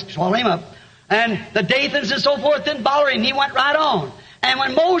yourself. I'll just swallow him up. And the Dathans and so forth didn't bother him. He went right on. And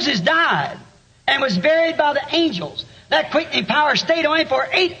when Moses died and was buried by the angels, that quickening power stayed on him for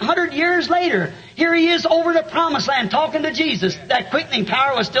 800 years later. Here he is over the promised land talking to Jesus. That quickening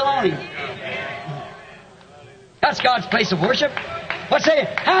power was still on him. That's God's place of worship. But say,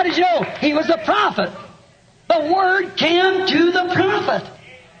 how did you know? He was a prophet. The Word came to the prophet.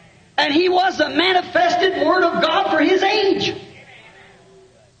 And he was the manifested Word of God for his age.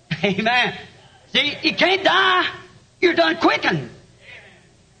 Amen. See, you can't die. You're done quickened.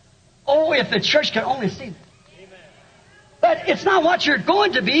 Oh, if the church could only see that. But it's not what you're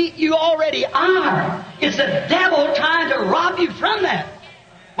going to be. You already are. It's the devil trying to rob you from that.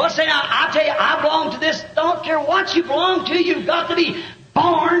 Well, say now, I tell you, I belong to this. Don't care what you belong to. You've got to be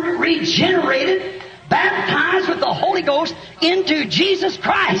born, regenerated, baptized with the Holy Ghost into Jesus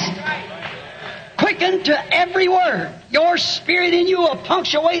Christ. Quickened to every word. Your spirit in you will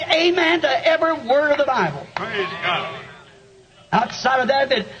punctuate amen to every word of the Bible. Praise God. Outside of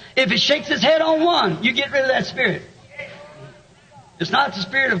that, if it shakes its head on one, you get rid of that spirit. It's not the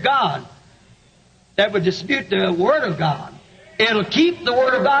Spirit of God that would dispute the Word of God. It'll keep the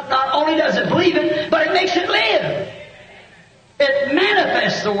Word of God. Not only does it believe it, but it makes it live. It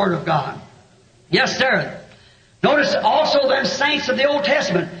manifests the Word of God. Yes, sir. Notice also them saints of the Old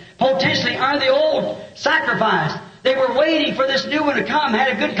Testament potentially earned the old sacrifice. They were waiting for this new one to come,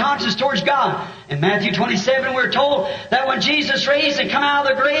 had a good conscience towards God. In Matthew 27, we're told that when Jesus raised and come out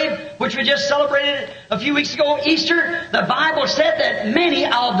of the grave, which we just celebrated a few weeks ago, Easter, the Bible said that many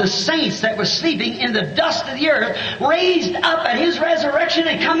of the saints that were sleeping in the dust of the earth raised up at His resurrection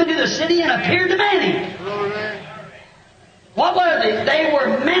and come into the city and appeared to many. What were they? They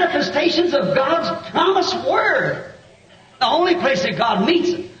were manifestations of God's promised Word. The only place that God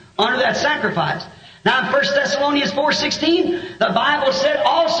meets them under that sacrifice. Now in 1 Thessalonians 4:16, the Bible said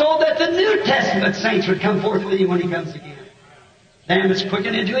also that the New Testament saints would come forth with Him when He comes again. Then it's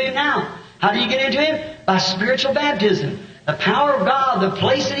quickened into Him now. How do you get into Him? By spiritual baptism. The power of God, the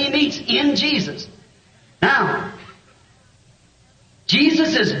place that He meets in Jesus. Now,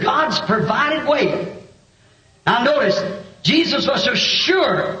 Jesus is God's provided way. Now notice, Jesus was so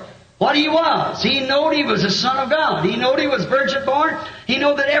sure what He was. He knew He was the Son of God. He knew He was virgin born. He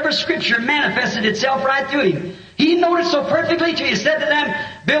knew that every Scripture manifested itself right through Him. He knew it so perfectly too. He said to them,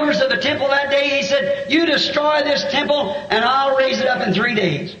 builders of the temple that day, He said, you destroy this temple and I'll raise it up in 3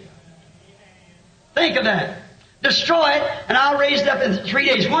 days. Think of that. Destroy it and I'll raise it up in 3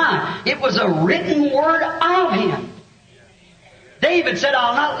 days. Why? It was a written word of Him. David said,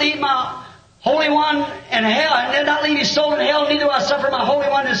 I'll not leave my Holy One in hell, and did not leave His soul in hell, neither will I suffer my Holy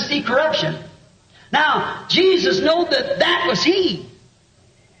One to see corruption. Now, Jesus knew that that was He.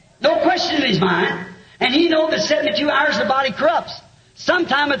 No question in His mind. And He knew that 72 hours the body corrupts.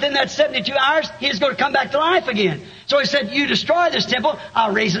 Sometime within that 72 hours, He is going to come back to life again. So He said, you destroy this temple,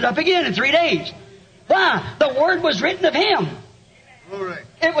 I'll raise it up again in 3 days. Why? The Word was written of Him.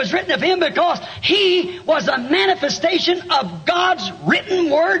 It was written of Him because He was a manifestation of God's written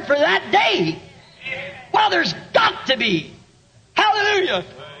Word for that day. Well, there's got to be. Hallelujah.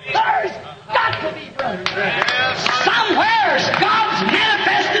 There's got to be, brother. Somewhere's God's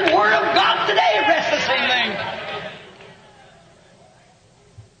manifested Word of God today rests the same thing.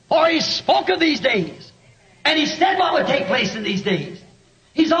 For He spoke of these days. And He said what would take place in these days.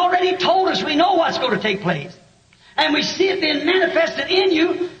 He's already told us we know what's going to take place. And we see it being manifested in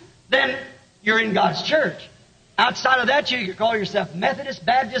you, then you're in God's church. Outside of that, you can call yourself Methodist,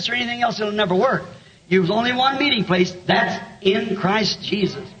 Baptist, or anything else. It'll never work. There's only one meeting place. That's in Christ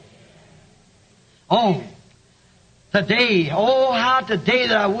Jesus. Oh, today. Oh, how today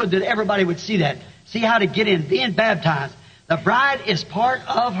that I would that everybody would see that. See how to get in. Being baptized. The bride is part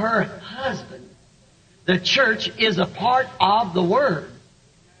of her husband. The church is a part of the Word.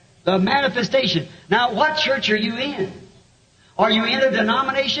 The manifestation. Now, what church are you in? Are you in a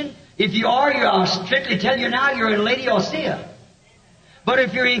denomination? If you are, I'll strictly tell you now, you're in Laodicea. But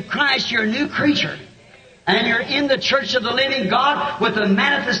if you're in Christ, you're a new creature. And you're in the church of the living God with the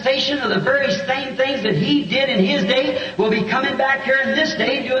manifestation of the very same things that He did in His day will be coming back here in this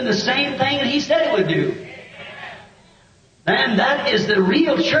day doing the same thing that He said it would do. And that is the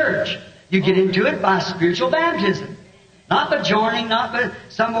real church. You get into it by spiritual baptism. Not by joining, not by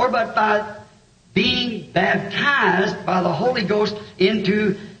some more, but by being baptized by the Holy Ghost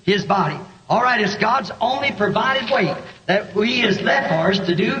into His body. All right, it's God's only provided way that He has left for us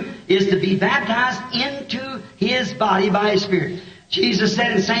to do is to be baptized into His body by His Spirit. Jesus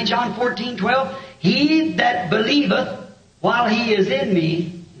said in St. John 14:12, He that believeth while He is in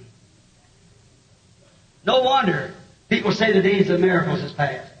me. No wonder people say the days of miracles is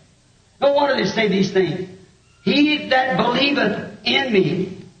past. No wonder they say these things. He that believeth in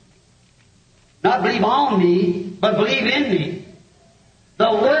me, not believe on me, but believe in me,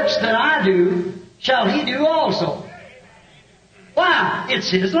 the works that I do shall he do also. Why?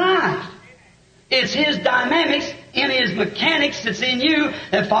 It's His life. It's His dynamics in His mechanics that's in you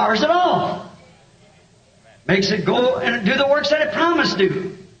that fires it off. Makes it go and do the works that it promised to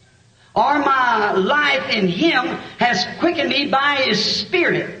do. Or my life in Him has quickened me by His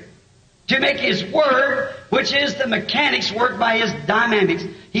Spirit to make His Word, which is the mechanics, work by His dynamics.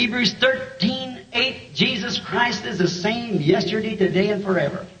 Hebrews 13 8, Jesus Christ is the same yesterday, today, and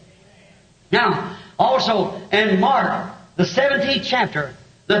forever. Now, also in Mark, the 17th chapter,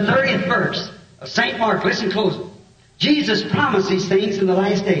 the 30th verse of St. Mark, listen close. Jesus promised these things in the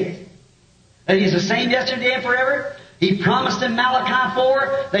last days. That He's the same yesterday and forever. He promised in Malachi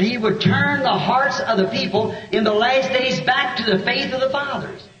 4 that He would turn the hearts of the people in the last days back to the faith of the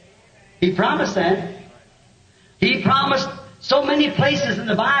fathers. He promised that. He promised so many places in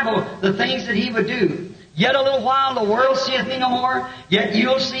the Bible the things that He would do. Yet a little while the world seeth me no more, yet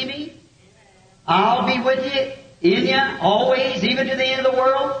you'll see me. I'll be with you, in you, always, even to the end of the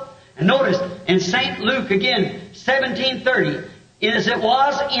world. And notice, in St. Luke again, 17:30, as it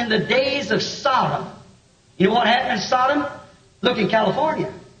was in the days of Sodom. You know what happened in Sodom? Look in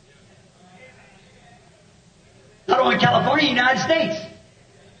California. Not only California, United States.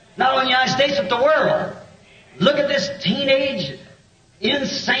 Not only the United States, but the world. Look at this teenage,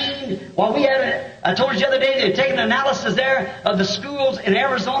 insane. Well, I told you the other day, they'd taken an analysis there of the schools in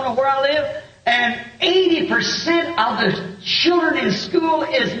Arizona where I live, and 80% of the children in school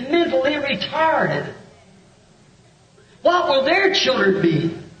is mentally retarded. What will their children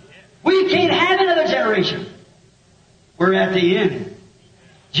be? We can't have another generation. We're at the end.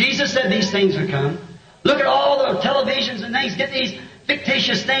 Jesus said these things would come. Look at all the televisions and things. Get these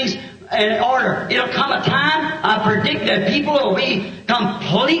fictitious things in order. It'll come a time, I predict, that people will be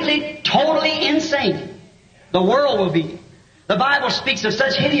completely, totally insane. The world will be. The Bible speaks of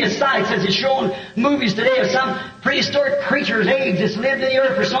such hideous sights as is shown in movies today of some prehistoric creature's eggs that's lived in the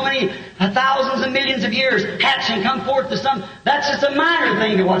earth for so many thousands and millions of years, hatch and come forth to some. That's just a minor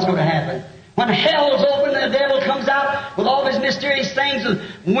thing to what's going to happen. When hell is open and the devil comes out with all his mysterious things with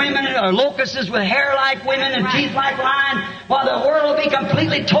women or locusts with hair like women and teeth like lion, while the world will be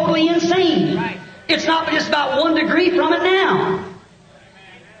completely, totally insane. Right. It's not just about 1 degree from it now.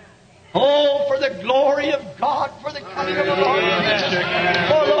 Oh, for the glory of God, for the coming of the Lord Jesus,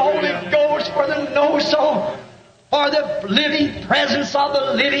 for the Holy Ghost, for the know-so, for the living presence of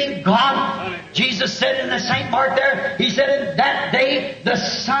the living God. Jesus said in the St. Mark there, He said, in that day the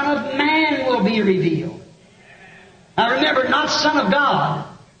Son of Man will be revealed. Now remember, not Son of God.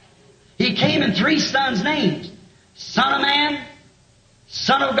 He came in 3 sons' names. Son of Man,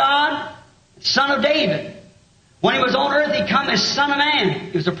 Son of God, Son of David. When He was on earth, He come as Son of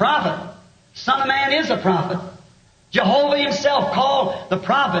Man. He was a prophet. Son of Man is a prophet. Jehovah Himself called the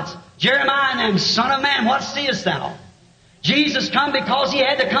prophets, Jeremiah and them, Son of Man, what seest thou? Jesus come because He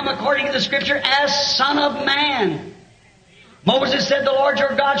had to come according to the Scripture as Son of Man. Moses said, the Lord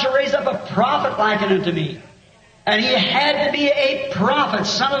your God shall raise up a prophet like unto me. And He had to be a prophet,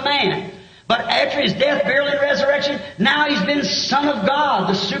 Son of Man. But after His death, burial, and resurrection, now He's been Son of God,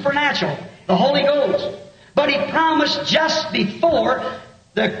 the supernatural, the Holy Ghost. But He promised just before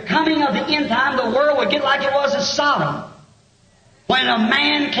the coming of the end time, the world would get like it was at Sodom. When a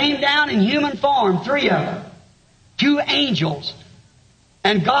man came down in human form, 3 of them, 2 angels,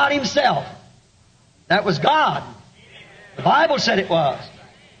 and God Himself. That was God. The Bible said it was.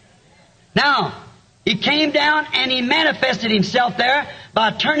 Now, He came down and He manifested Himself there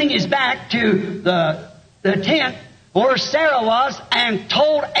by turning His back to the tent where Sarah was and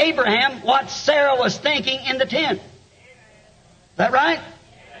told Abraham what Sarah was thinking in the tent. Is that right?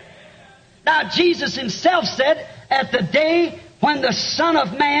 Now, Jesus Himself said, at the day when the Son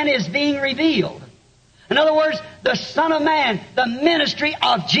of Man is being revealed. In other words, the Son of Man, the ministry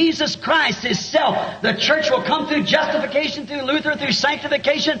of Jesus Christ Himself. The church will come through justification, through Luther, through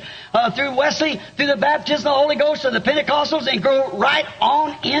sanctification, through Wesley, through the baptism of the Holy Ghost, of the Pentecostals, and go right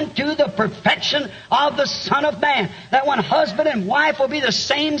on into the perfection of the Son of Man. That when husband and wife will be the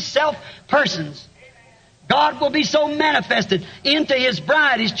same self-persons. God will be so manifested into His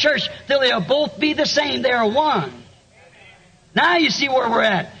bride, His church, till they'll both be the same. They are one. Now you see where we're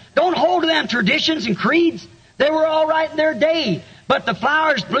at. Don't hold to them traditions and creeds. They were all right in their day. But the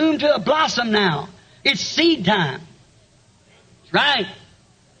flowers bloom to a blossom now. It's seed time. Right?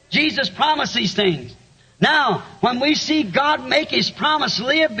 Jesus promised these things. Now, when we see God make His promise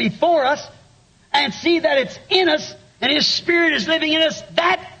live before us and see that it's in us and His Spirit is living in us,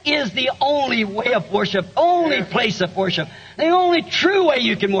 that is the only way of worship, only place of worship, the only true way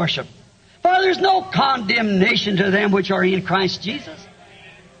you can worship. For there's no condemnation to them which are in Christ Jesus.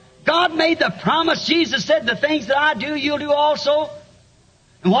 God made the promise. Jesus said, the things that I do, you'll do also.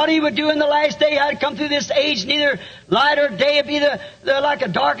 And what He would do in the last day, I'd come through this age, neither light or day, it'd be like a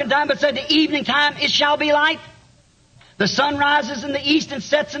darkened time, but said the evening time, it shall be light. The sun rises in the east and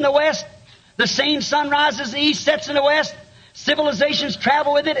sets in the west. The same sun rises in the east, sets in the west. Civilizations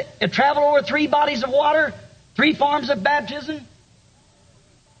travel with it. It traveled over 3 bodies of water, 3 forms of baptism.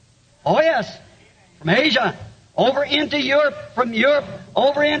 Oh yes. from Asia over into Europe, from Europe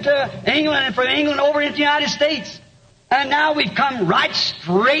over into England, and from England over into the United States. And now we've come right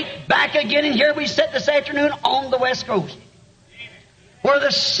straight back again, and here we sit this afternoon on the West Coast, where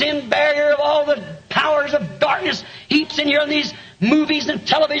the sin barrier of all the powers of darkness heaps in here on these movies and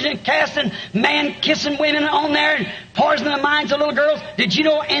television casts, and man kissing women on there and poisoning the minds of little girls. Did you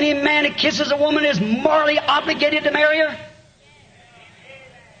know any man that kisses a woman is morally obligated to marry her?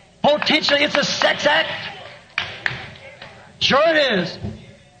 Potentially it's a sex act. Sure it is.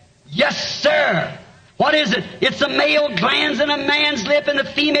 Yes, sir. What is it? It's the male glands in a man's lip and the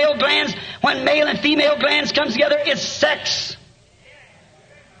female glands. When male and female glands come together, it's sex.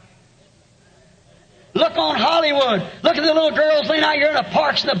 Look on Hollywood. Look at the little girls laying out here in the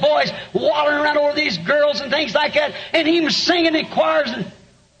parks and the boys wallowing around over these girls and things like that, and even singing in choirs and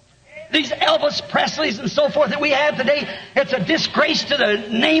these Elvis Presleys and so forth that we have today. It's a disgrace to the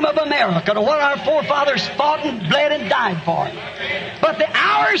name of America, to what our forefathers fought and bled and died for. But the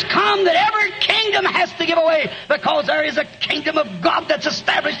hour's come that every kingdom has to give away, because there is a kingdom of God that's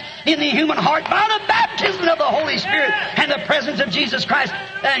established in the human heart by the baptism of the Holy Spirit and the presence of Jesus Christ.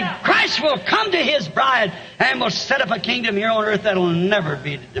 And Christ will come to His bride and will set up a kingdom here on earth that'll never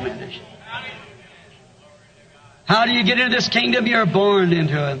be diminished. How do you get into this kingdom? You're born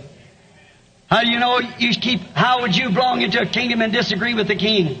into it. How do you know how would you belong into a kingdom and disagree with the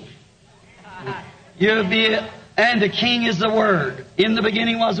king? And the king is the Word. In the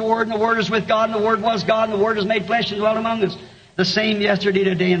beginning was the Word, and the Word is with God, and the Word was God, and the Word is made flesh and dwelt among us. The same yesterday,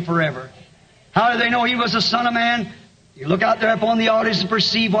 today, and forever. How do they know He was the Son of Man? You look out there upon the audience and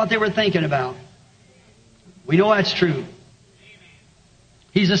perceive what they were thinking about. We know that's true.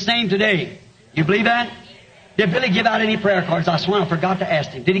 He's the same today. You believe that? Did Billy give out any prayer cards? I swear I forgot to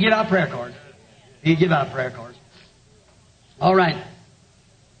ask him. Did he give out prayer cards? He give out prayer cards. All right.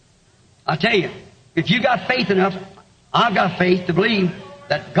 I tell you, if you got faith enough, I've got faith to believe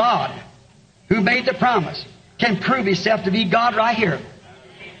that God, who made the promise, can prove Himself to be God right here.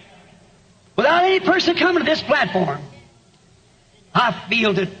 Without any person coming to this platform, I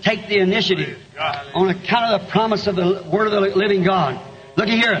feel to take the initiative on account of the promise of the Word of the living God. Look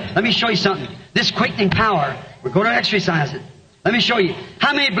at here. Let me show you something. This quickening power, we're going to exercise it. Let me show you.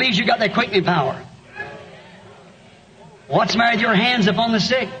 How many believes you got that quickening power? What's the matter with your hands upon the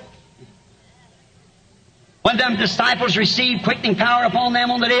sick? When them disciples received quickening power upon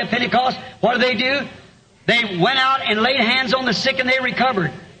them on the day of Pentecost, what did they do? They went out and laid hands on the sick and they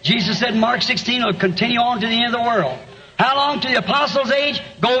recovered. Jesus said in Mark 16, it'll continue on to the end of the world. How long? To the apostles' age?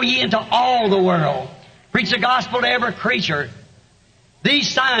 Go ye into all the world. Preach the gospel to every creature. These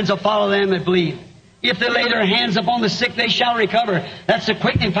signs will follow them that believe. If they lay their hands upon the sick, they shall recover. That's the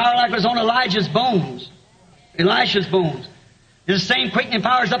quickening power like it was on Elijah's bones. Elisha's bones. The same quickening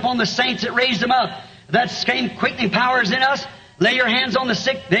power is up on the saints that raised them up. That same quickening power is in us. Lay your hands on the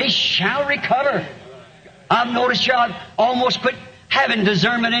sick, they shall recover. I've noticed here I've almost quit having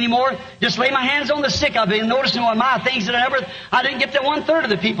discernment anymore. Just lay my hands on the sick. I've been noticing on my things that I didn't get to 1/3 of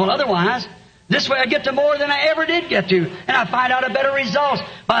the people otherwise. This way I get to more than I ever did get to. And I find out a better result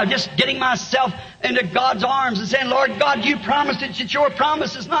by just getting myself into God's arms and saying, Lord God, you promised it. It's your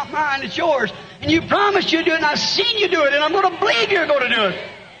promise. It's not mine. It's yours. And you promised you'd do it, and I've seen you do it, and I'm going to believe you're going to do it.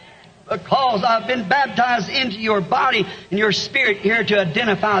 Because I've been baptized into your body and your spirit here to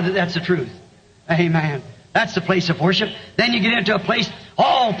identify that that's the truth. Amen. That's the place of worship. Then you get into a place,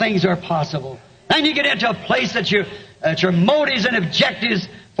 all things are possible. Then you get into a place that your motives and objectives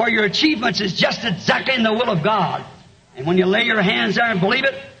for your achievements is just exactly in the will of God. And when you lay your hands there and believe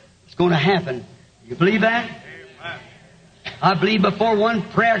it, it's going to happen. You believe that? Amen. I believe before one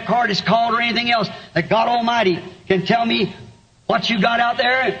prayer card is called or anything else, that God Almighty can tell me what you got out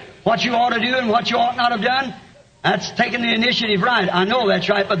there and what you ought to do and what you ought not have done. That's taking the initiative right. I know that's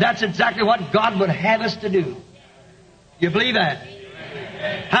right, but that's exactly what God would have us to do. You believe that?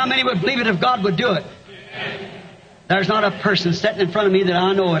 Amen. How many would believe it if God would do it? Amen. There's not a person sitting in front of me that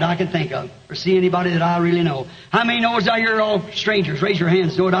I know it I can think of, or see anybody that I really know. How many knows out here are all strangers? Raise your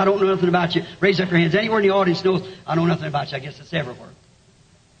hands. Know it. I don't know nothing about you. Raise up your hands. Anywhere in the audience knows I know nothing about you. I guess it's everywhere.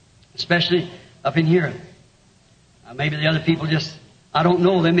 Especially up in here. Maybe the other people just, I don't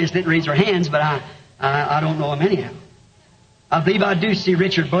know them. They just didn't raise their hands, but I don't know them anyhow. I believe I do see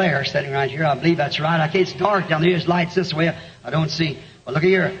Richard Blair sitting right here. I believe that's right. It's dark down there. There's lights this way. I don't see. But look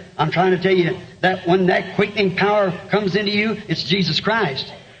here. I'm trying to tell you that when that quickening power comes into you, it's Jesus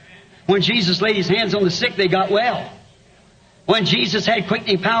Christ. When Jesus laid His hands on the sick, they got well. When Jesus had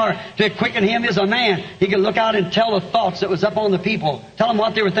quickening power to quicken Him as a man, He could look out and tell the thoughts that was up on the people. Tell them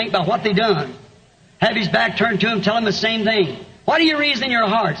what they were thinking about what they done. Have His back turned to Him, tell them the same thing. What do you reason in your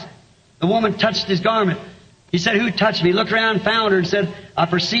hearts? The woman touched his garment. He said, who touched me? Looked around, found her, and said, I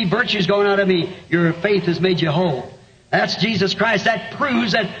perceive virtues going out of me. Your faith has made you whole. That's Jesus Christ. That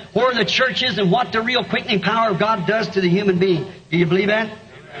proves that where the church is and what the real quickening power of God does to the human being. Do you believe that?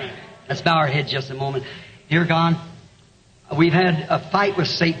 Amen. Let's bow our heads just a moment. Dear God, we've had a fight with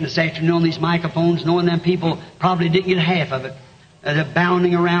Satan this afternoon on these microphones, knowing them people probably didn't get half of it. They're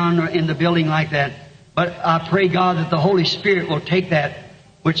bounding around in the building like that. But I pray, God, that the Holy Spirit will take that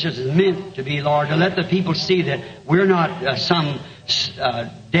which is meant to be, Lord, to let the people see that we're not some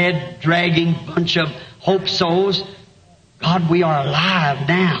dead, dragging bunch of hope souls. God, we are alive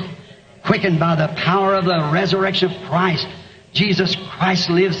now, quickened by the power of the resurrection of Christ. Jesus Christ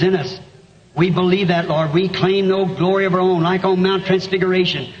lives in us. We believe that, Lord. We claim no glory of our own, like on Mount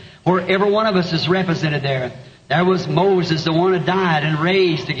Transfiguration, where every one of us is represented there. There was Moses, the one who died and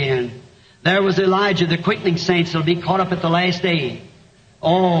raised again. There was Elijah, the quickening saints that will be caught up at the last day.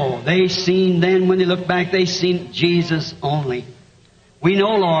 Oh, they seen then, when they look back, they seen Jesus only. We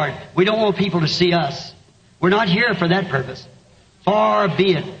know, Lord, we don't want people to see us. We're not here for that purpose. Far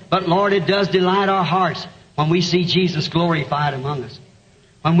be it. But, Lord, it does delight our hearts when we see Jesus glorified among us.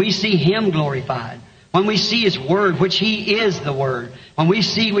 When we see Him glorified. When we see His Word, which He is the Word. When we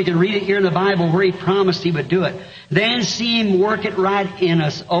see, we can read it here in the Bible where He promised He would do it. Then see Him work it right in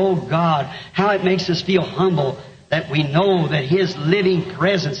us. Oh, God, how it makes us feel humble that we know that His living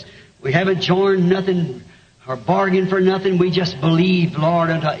presence, we haven't joined nothing or bargained for nothing. We just believe, Lord,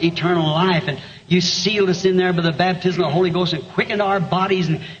 unto eternal life. And You sealed us in there by the baptism of the Holy Ghost and quickened our bodies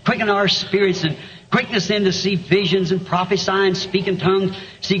and quickened our spirits and quickened us in to see visions and prophesy and speak in tongues,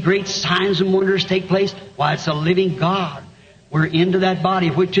 see great signs and wonders take place. Why, it's a living God. We're into that body,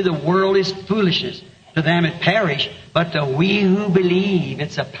 which to the world is foolishness. To them it perish, but to we who believe,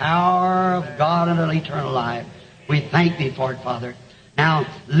 it's the power of God unto eternal life. We thank Thee for it, Father. Now,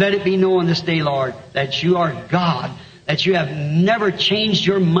 let it be known this day, Lord, that You are God, that You have never changed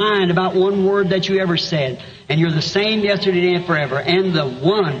Your mind about one word that You ever said. And You're the same yesterday and forever. And the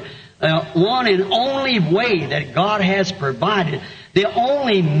one and only way that God has provided, the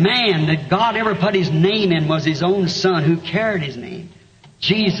only man that God ever put His name in was His own Son who carried His name.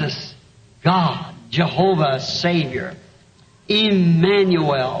 Jesus, God, Jehovah, Savior,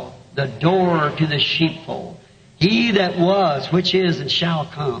 Emmanuel, the door to the sheepfold. He that was, which is, and shall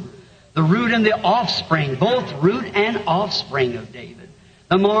come. The root and the offspring, both root and offspring of David.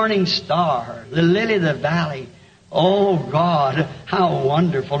 The morning star, the lily of the valley. Oh God, how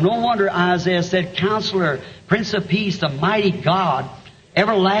wonderful. No wonder Isaiah said, Counselor, Prince of Peace, the mighty God,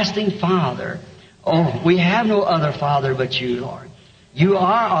 everlasting Father. Oh, we have no other Father but You, Lord. You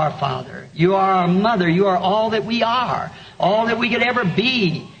are our Father. You are our Mother. You are all that we are. All that we could ever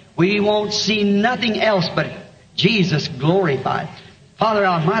be. We won't see nothing else but Jesus glorified. Father,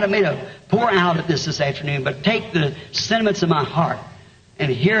 I might have made a pour out at this afternoon, but take the sentiments of my heart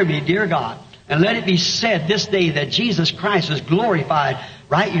and hear me, dear God, and let it be said this day that Jesus Christ was glorified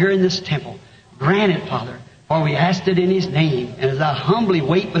right here in this temple. Grant it, Father, for we asked it in His name, and as I humbly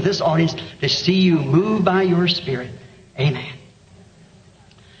wait with this audience to see You move by Your Spirit. Amen.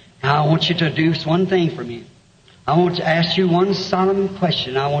 Now I want you to do one thing for me. I want to ask you one solemn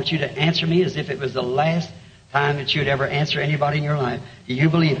question. I want you to answer me as if it was the last time that you'd ever answer anybody in your life. Do you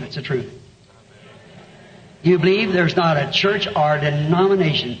believe it's the truth? You believe there's not a church or a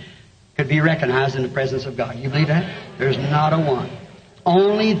denomination could be recognized in the presence of God? You believe that? There's not a one.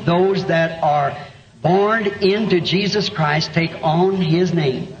 Only those that are born into Jesus Christ take on His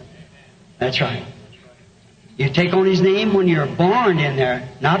name. That's right. You take on His name when you're born in there,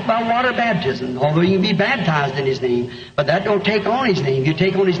 not by water baptism, although you can be baptized in His name, but that don't take on His name. You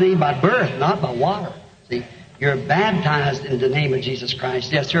take on His name by birth, not by water. See? You're baptized in the name of Jesus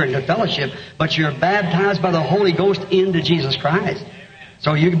Christ. Yes, sir, into fellowship, but you're baptized by the Holy Ghost into Jesus Christ.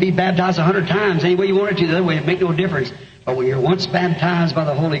 So you can be baptized 100 times any way you wanted to. The other way, it make no difference. But when you're once baptized by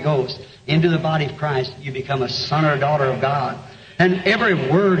the Holy Ghost into the body of Christ, you become a son or a daughter of God. And every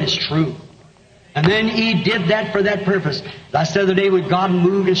word is true. And then He did that for that purpose. Last the other day when God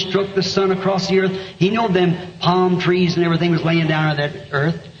moved and struck the sun across the earth, He knew them palm trees and everything was laying down on that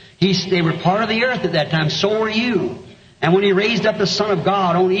earth. They were part of the earth at that time. So were you. And when He raised up the Son of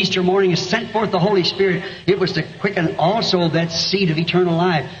God on Easter morning and sent forth the Holy Spirit, it was to quicken also that seed of eternal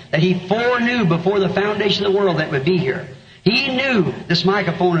life that He foreknew before the foundation of the world that would be here. He knew this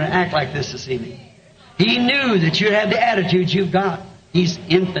microphone would act like this evening. He knew that you'd have the attitudes you've got. He's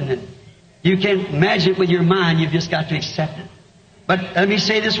infinite. You can't imagine it with your mind. You've just got to accept it. But let me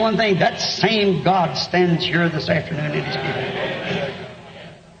say this one thing. That same God stands here this afternoon in His people.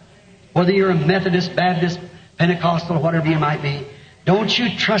 Whether you're a Methodist, Baptist, Pentecostal, whatever you might be, Don't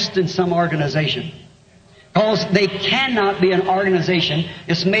you trust in some organization. Because they cannot be an organization.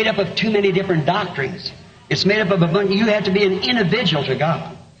 It's made up of too many different doctrines. It's made up of a bunch. You have to be an individual to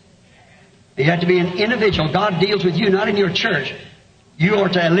God. You have to be an individual. God deals with you, not in your church. You are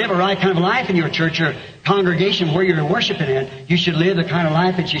to live a right kind of life in your church or congregation where you're worshiping at. You should live the kind of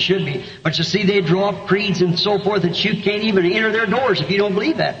life that you should be. But you see, they draw up creeds and so forth that you can't even enter their doors if you don't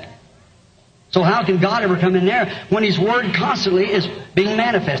believe that. So how can God ever come in there when His Word constantly is being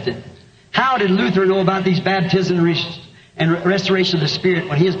manifested? How did Luther know about these baptisms and restoration of the Spirit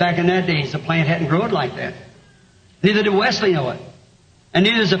when he was back in that days? The plant hadn't grown like that. Neither did Wesley know it. And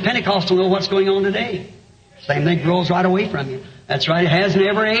neither does a Pentecostal know what's going on today. Same thing grows right away from you. That's right. It hasn't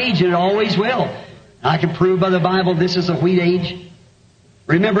ever aged, and it always will. I can prove by the Bible this is a wheat age.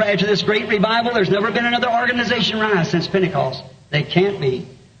 Remember, after this great revival, there's never been another organization rise since Pentecost. They can't be.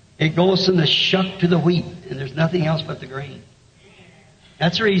 It goes from the shuck to the wheat, and there's nothing else but the grain.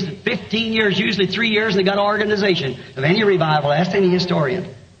 That's the reason. 15 years, usually 3 years, they got an organization of any revival. Ask any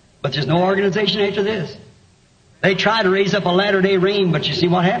historian. But there's no organization after this. They try to raise up a latter-day rain, but you see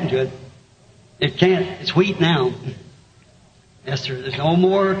what happened to it. It can't. It's wheat now. Yes, sir. There's no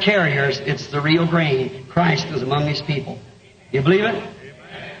more carriers. It's the real grain. Christ is among His people. You believe it?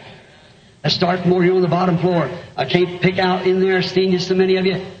 Let's start from over here on the bottom floor. I can't pick out in there, seeing just so many of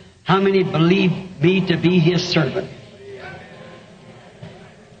you. How many believe me to be His servant?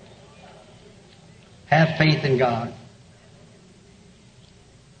 Have faith in God.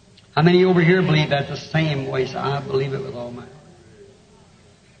 How many over here believe that the same way? So I believe it with all my heart.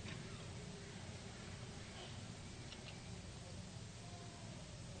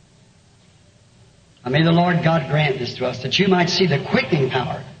 May the Lord God grant this to us, that you might see the quickening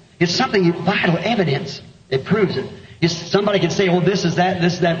power. It's something vital evidence. It proves it. Somebody can say, oh, this is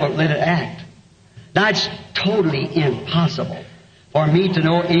that, but let it act. Now, it's totally impossible for me to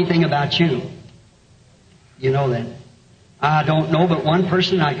know anything about you. You know that. I don't know, but one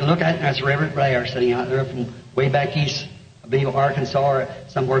person I can look at, and that's Reverend Blair, sitting out there from way back east, I believe Arkansas or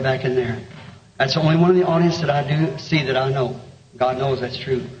somewhere back in there. That's the only one in the audience that I do see that I know. God knows that's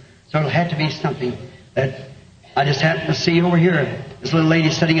true. So it'll have to be something that I just happen to see over here. This little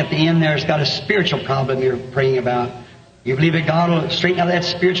lady sitting at the end there has got a spiritual problem you're praying about. You believe that God will straighten out that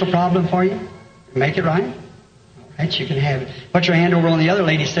spiritual problem for you? Make it right? All right, you can have it. Put your hand over on the other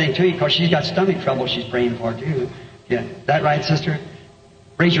lady sitting to you, because she's got stomach trouble she's praying for too. Yeah, that right, sister?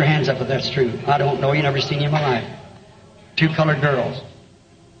 Raise your hands up if that's true. I don't know. You never seen you in my life. 2 colored girls.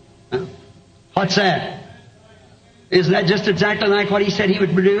 Huh? What's that? Isn't that just exactly like what He said He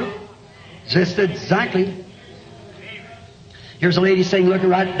would do? Just exactly. Here's a lady sitting, looking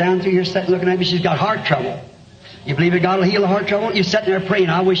right down through here, sitting looking at me. She's got heart trouble. You believe that God will heal the heart trouble? You're sitting there praying.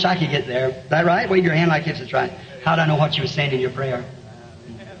 I wish I could get there. Is that right? Wave your hand like this. It's right. How'd I know what you were saying in your prayer?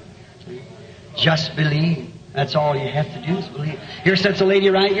 Just believe. That's all you have to do is believe. Here sits a lady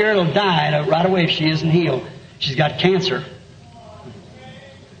right here. It'll die right away if she isn't healed. She's got cancer.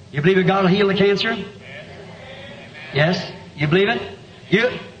 You believe that God will heal the cancer? Yes? You believe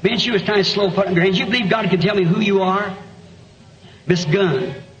it? Being she was kind of slow putting her hands. You believe God can tell me who you are? Miss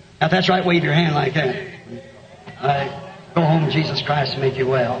Gunn. Now if that's right, wave your hand like that. All right. Go home, Jesus Christ will make you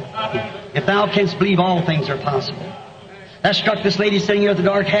well. If thou canst believe, all things are possible. That struck this lady sitting here with the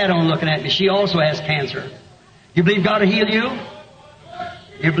dark hat on looking at me. She also has cancer. You believe God will heal you?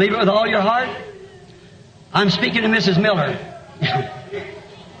 You believe it with all your heart? I'm speaking to Mrs. Miller.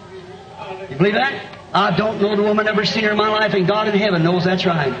 You believe that? I don't know the woman, never seen her in my life, and God in heaven knows that's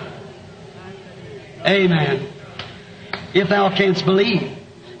right. Amen. If thou canst believe.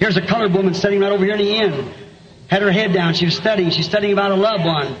 Here's a colored woman sitting right over here in the end. Had her head down. She was studying. She's studying about a loved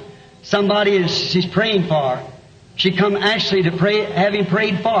one. Somebody she's praying for. She come actually to pray, having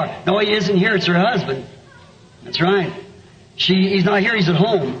prayed for. No, he isn't here. It's her husband. That's right. He's not here. He's at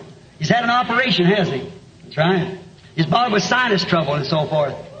home. He's had an operation, hasn't he? That's right. He's bothered with sinus trouble and so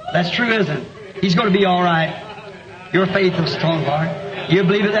forth. That's true, isn't it? He's going to be all right. Your faith is strong, Lord. You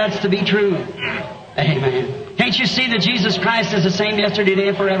believe that that's to be true? Amen. Can't you see that Jesus Christ is the same yesterday, today,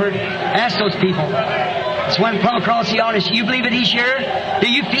 and forever? Ask those people. It's one plumb across the audience. You believe that He's here? Do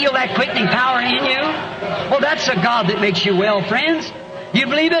you feel that quickening power in you? Well, that's a God that makes you well, friends. You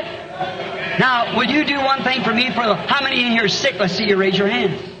believe it? Now, will you do one thing for me? How many in here are sick? Let's see you raise your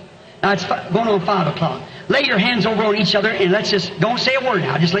hands. Now, it's going on 5 o'clock. Lay your hands over on each other, and let's just, don't say a word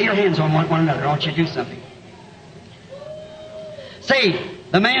now. Just lay your hands on one another. I want you to do something. Say,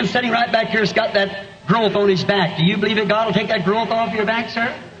 the man sitting right back here has got that growth on his back. Do you believe that God will take that growth off your back,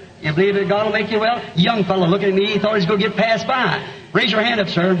 sir? You believe that God will make you well? Young fellow looking at me, he thought he was going to get passed by. Raise your hand up,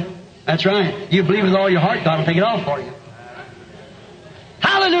 sir. That's right. You believe with all your heart, God will take it off for you.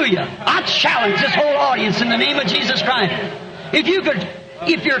 Hallelujah. I challenge this whole audience in the name of Jesus Christ.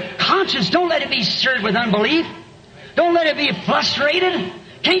 If your conscience, don't let it be stirred with unbelief. Don't let it be frustrated.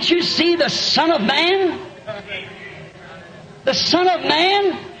 Can't you see the Son of Man? The Son of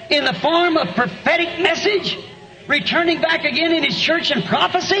Man in the form of prophetic message, returning back again in His church in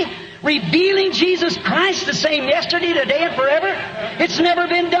prophecy, revealing Jesus Christ the same yesterday, today, and forever. It's never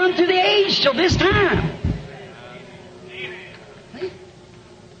been done through the age till this time.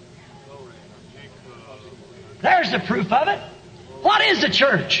 There's the proof of it. What is the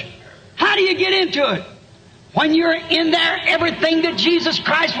church? How do you get into it? When you're in there, everything that Jesus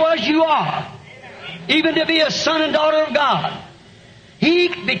Christ was, you are. Even to be a son and daughter of God. He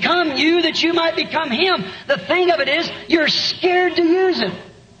become you that you might become Him. The thing of it is, you're scared to use it.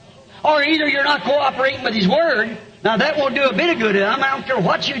 Or either you're not cooperating with His Word. Now that won't do a bit of good. I don't care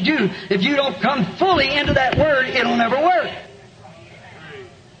what you do. If you don't come fully into that Word, it'll never work.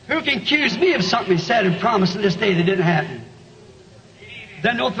 Who can accuse me of something He said and promised to this day that didn't happen?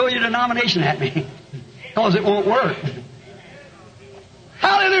 Then don't throw your denomination at me. Because it won't work.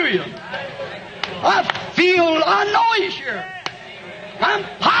 Hallelujah. I know He's here. I'm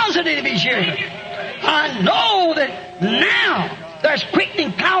positive He's here. I know that now there's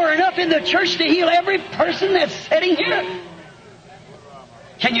quickening power enough in the church to heal every person that's sitting here.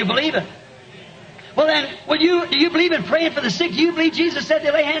 Can you believe it? Well then, do you believe in praying for the sick? Do you believe Jesus said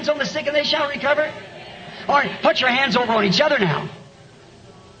they lay hands on the sick and they shall recover? Or put your hands over on each other now.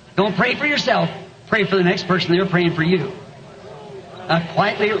 Don't pray for yourself. Pray for the next person. They're praying for you.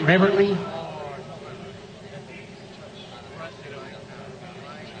 Quietly, reverently.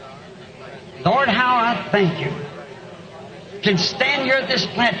 Lord, how I thank You. Can stand here at this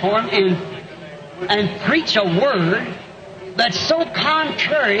platform and preach a word that's so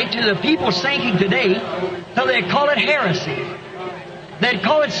contrary to the people's thinking today, till they call it heresy. They'd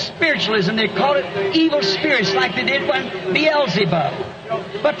call it spiritualism. They'd call it evil spirits like they did when Beelzebub.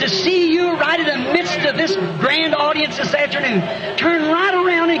 But to see you right in the midst of this grand audience this afternoon, turn right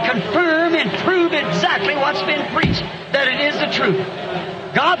around and confirm and prove exactly what's been preached, that it is the truth.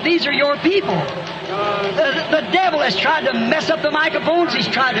 God, these are Your people. The devil has tried to mess up the microphones. He's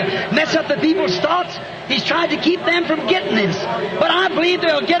tried to mess up the people's thoughts. He's tried to keep them from getting this. But I believe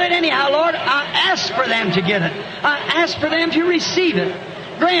they'll get it anyhow, Lord. I ask for them to get it. I ask for them to receive it.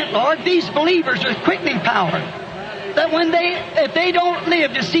 Grant, Lord, these believers with quickening power, that if they don't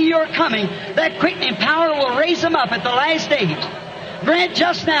live to see Your coming, that quickening power will raise them up at the last age. Grant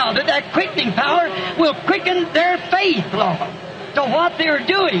just now that quickening power will quicken their faith, Lord, to what they're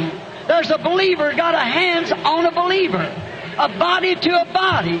doing. There's a believer got a hands on a believer, a body to a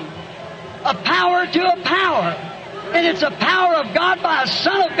body, a power to a power. And it's a power of God by a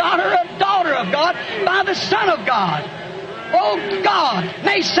son of God or a daughter of God by the Son of God. Oh God,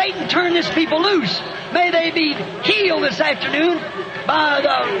 may Satan turn this people loose. May they be healed this afternoon by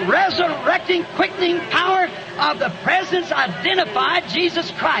the resurrecting, quickening power of the presence identified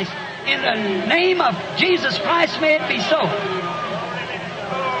Jesus Christ. In the name of Jesus Christ, may it be so.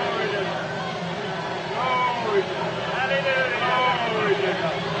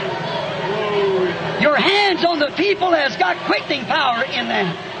 Your hands on the people has got quickening power in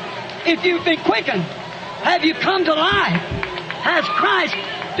them. If you've been quickened, have you come to life? Has Christ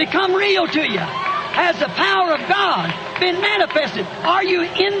become real to you? Has the power of God been manifested? Are you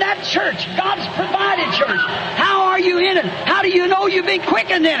in that church? God's provided church. How are you in it? How do you know you've been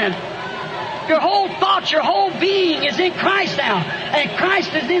quickened in it? Your whole thought, your whole being is in Christ now. And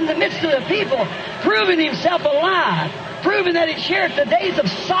Christ is in the midst of the people, proving Himself alive, proving that He's here at the days of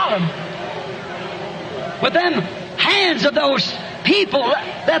Sodom. With them hands of those people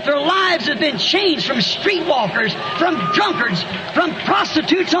that their lives have been changed from streetwalkers, from drunkards, from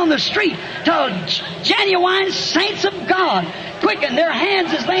prostitutes on the street to genuine saints of God. Quicken, their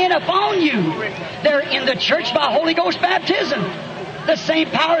hands is laying upon you. They're in the church by Holy Ghost baptism. The same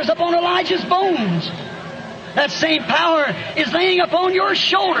power is upon Elijah's bones. That same power is laying upon your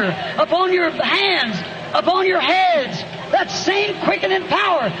shoulder, upon your hands, upon your heads. That same quickening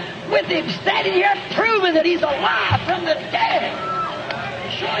power, with Him standing here proving that He's alive from the dead.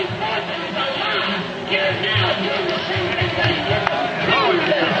 Showing forth that He's alive here now doing the same thing.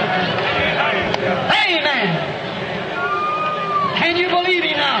 Amen. Can you believe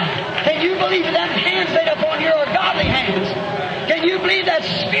Him now? Can you believe that hands laid upon you are godly hands? Can you believe that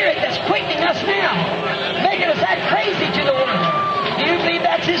Spirit that's quickening us now, making us act crazy to the world? Do you believe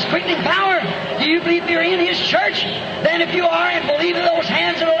that's His quickening power? Do you believe you're in His church? Then if you are and believe that those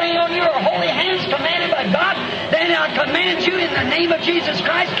hands that are laying on you are holy hands commanded by God, then I command you in the name of Jesus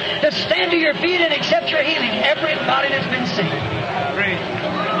Christ to stand to your feet and accept your healing. Everybody that's been sick. Great.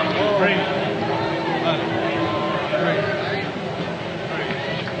 Great.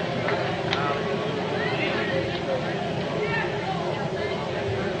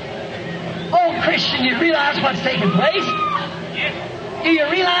 Oh, Christian, you realize what's taking place? Do you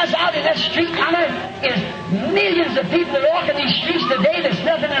realize out in that street corner is millions of people that walk in these streets today that's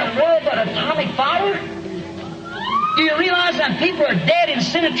nothing in the world but atomic fire? Do you realize that people are dead in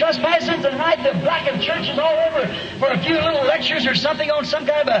sin and trespasses tonight? They're blackened churches all over for a few little lectures or something on some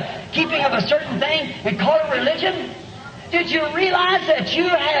kind of a keeping of a certain thing and call it religion? Did you realize that you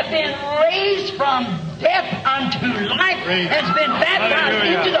have been raised from death unto life, has been baptized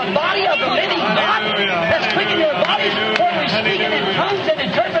into the body of the living God, that's quickened your bodies, where we're speaking in tongues and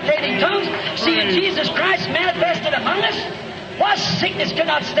interpreting tongues, seeing Jesus Christ manifested among us? Why, sickness could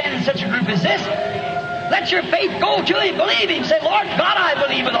not stand in such a group as this. Let your faith go to Him. Believe Him. Say, Lord God, I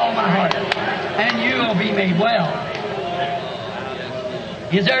believe with all my heart. And you will be made well.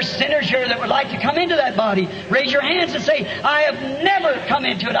 Is there sinners here that would like to come into that body? Raise your hands and say, I have never come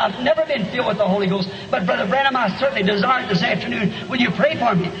into it. I've never been filled with the Holy Ghost. But Brother Branham, I certainly desire it this afternoon. Will you pray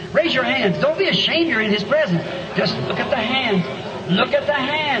for me? Raise your hands. Don't be ashamed you're in His presence. Just look at the hands. Look at the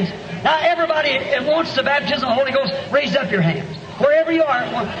hands. Now everybody that wants the baptism of the Holy Ghost, raise up your hands. Wherever you are.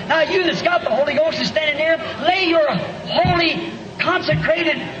 Now you that's got the Holy Ghost is standing there, lay your holy,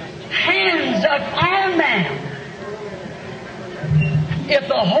 consecrated hands upon them. If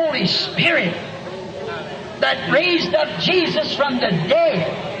the Holy Spirit that raised up Jesus from the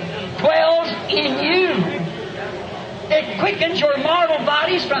dead dwells in you, it quickens your mortal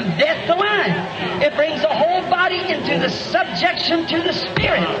bodies from death to life. It brings the whole body into the subjection to the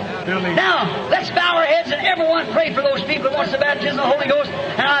Spirit. Now, let's bow our heads and everyone pray for those people who wants the baptism of the Holy Ghost.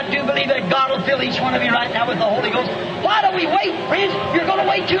 And I do believe that God will fill each one of you right now with the Holy Ghost. Why do we wait, friends? You're going to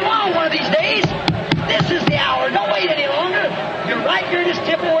wait too long one of these days. This is the hour. Don't wait any longer. You're right here in this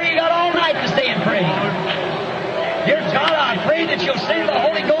temple where you got all night to stay and pray. Dear God, I pray that you'll send the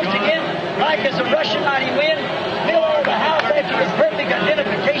Holy Ghost again like as a rushing mighty wind. Fill all the house after your perfect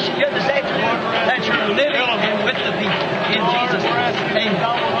identification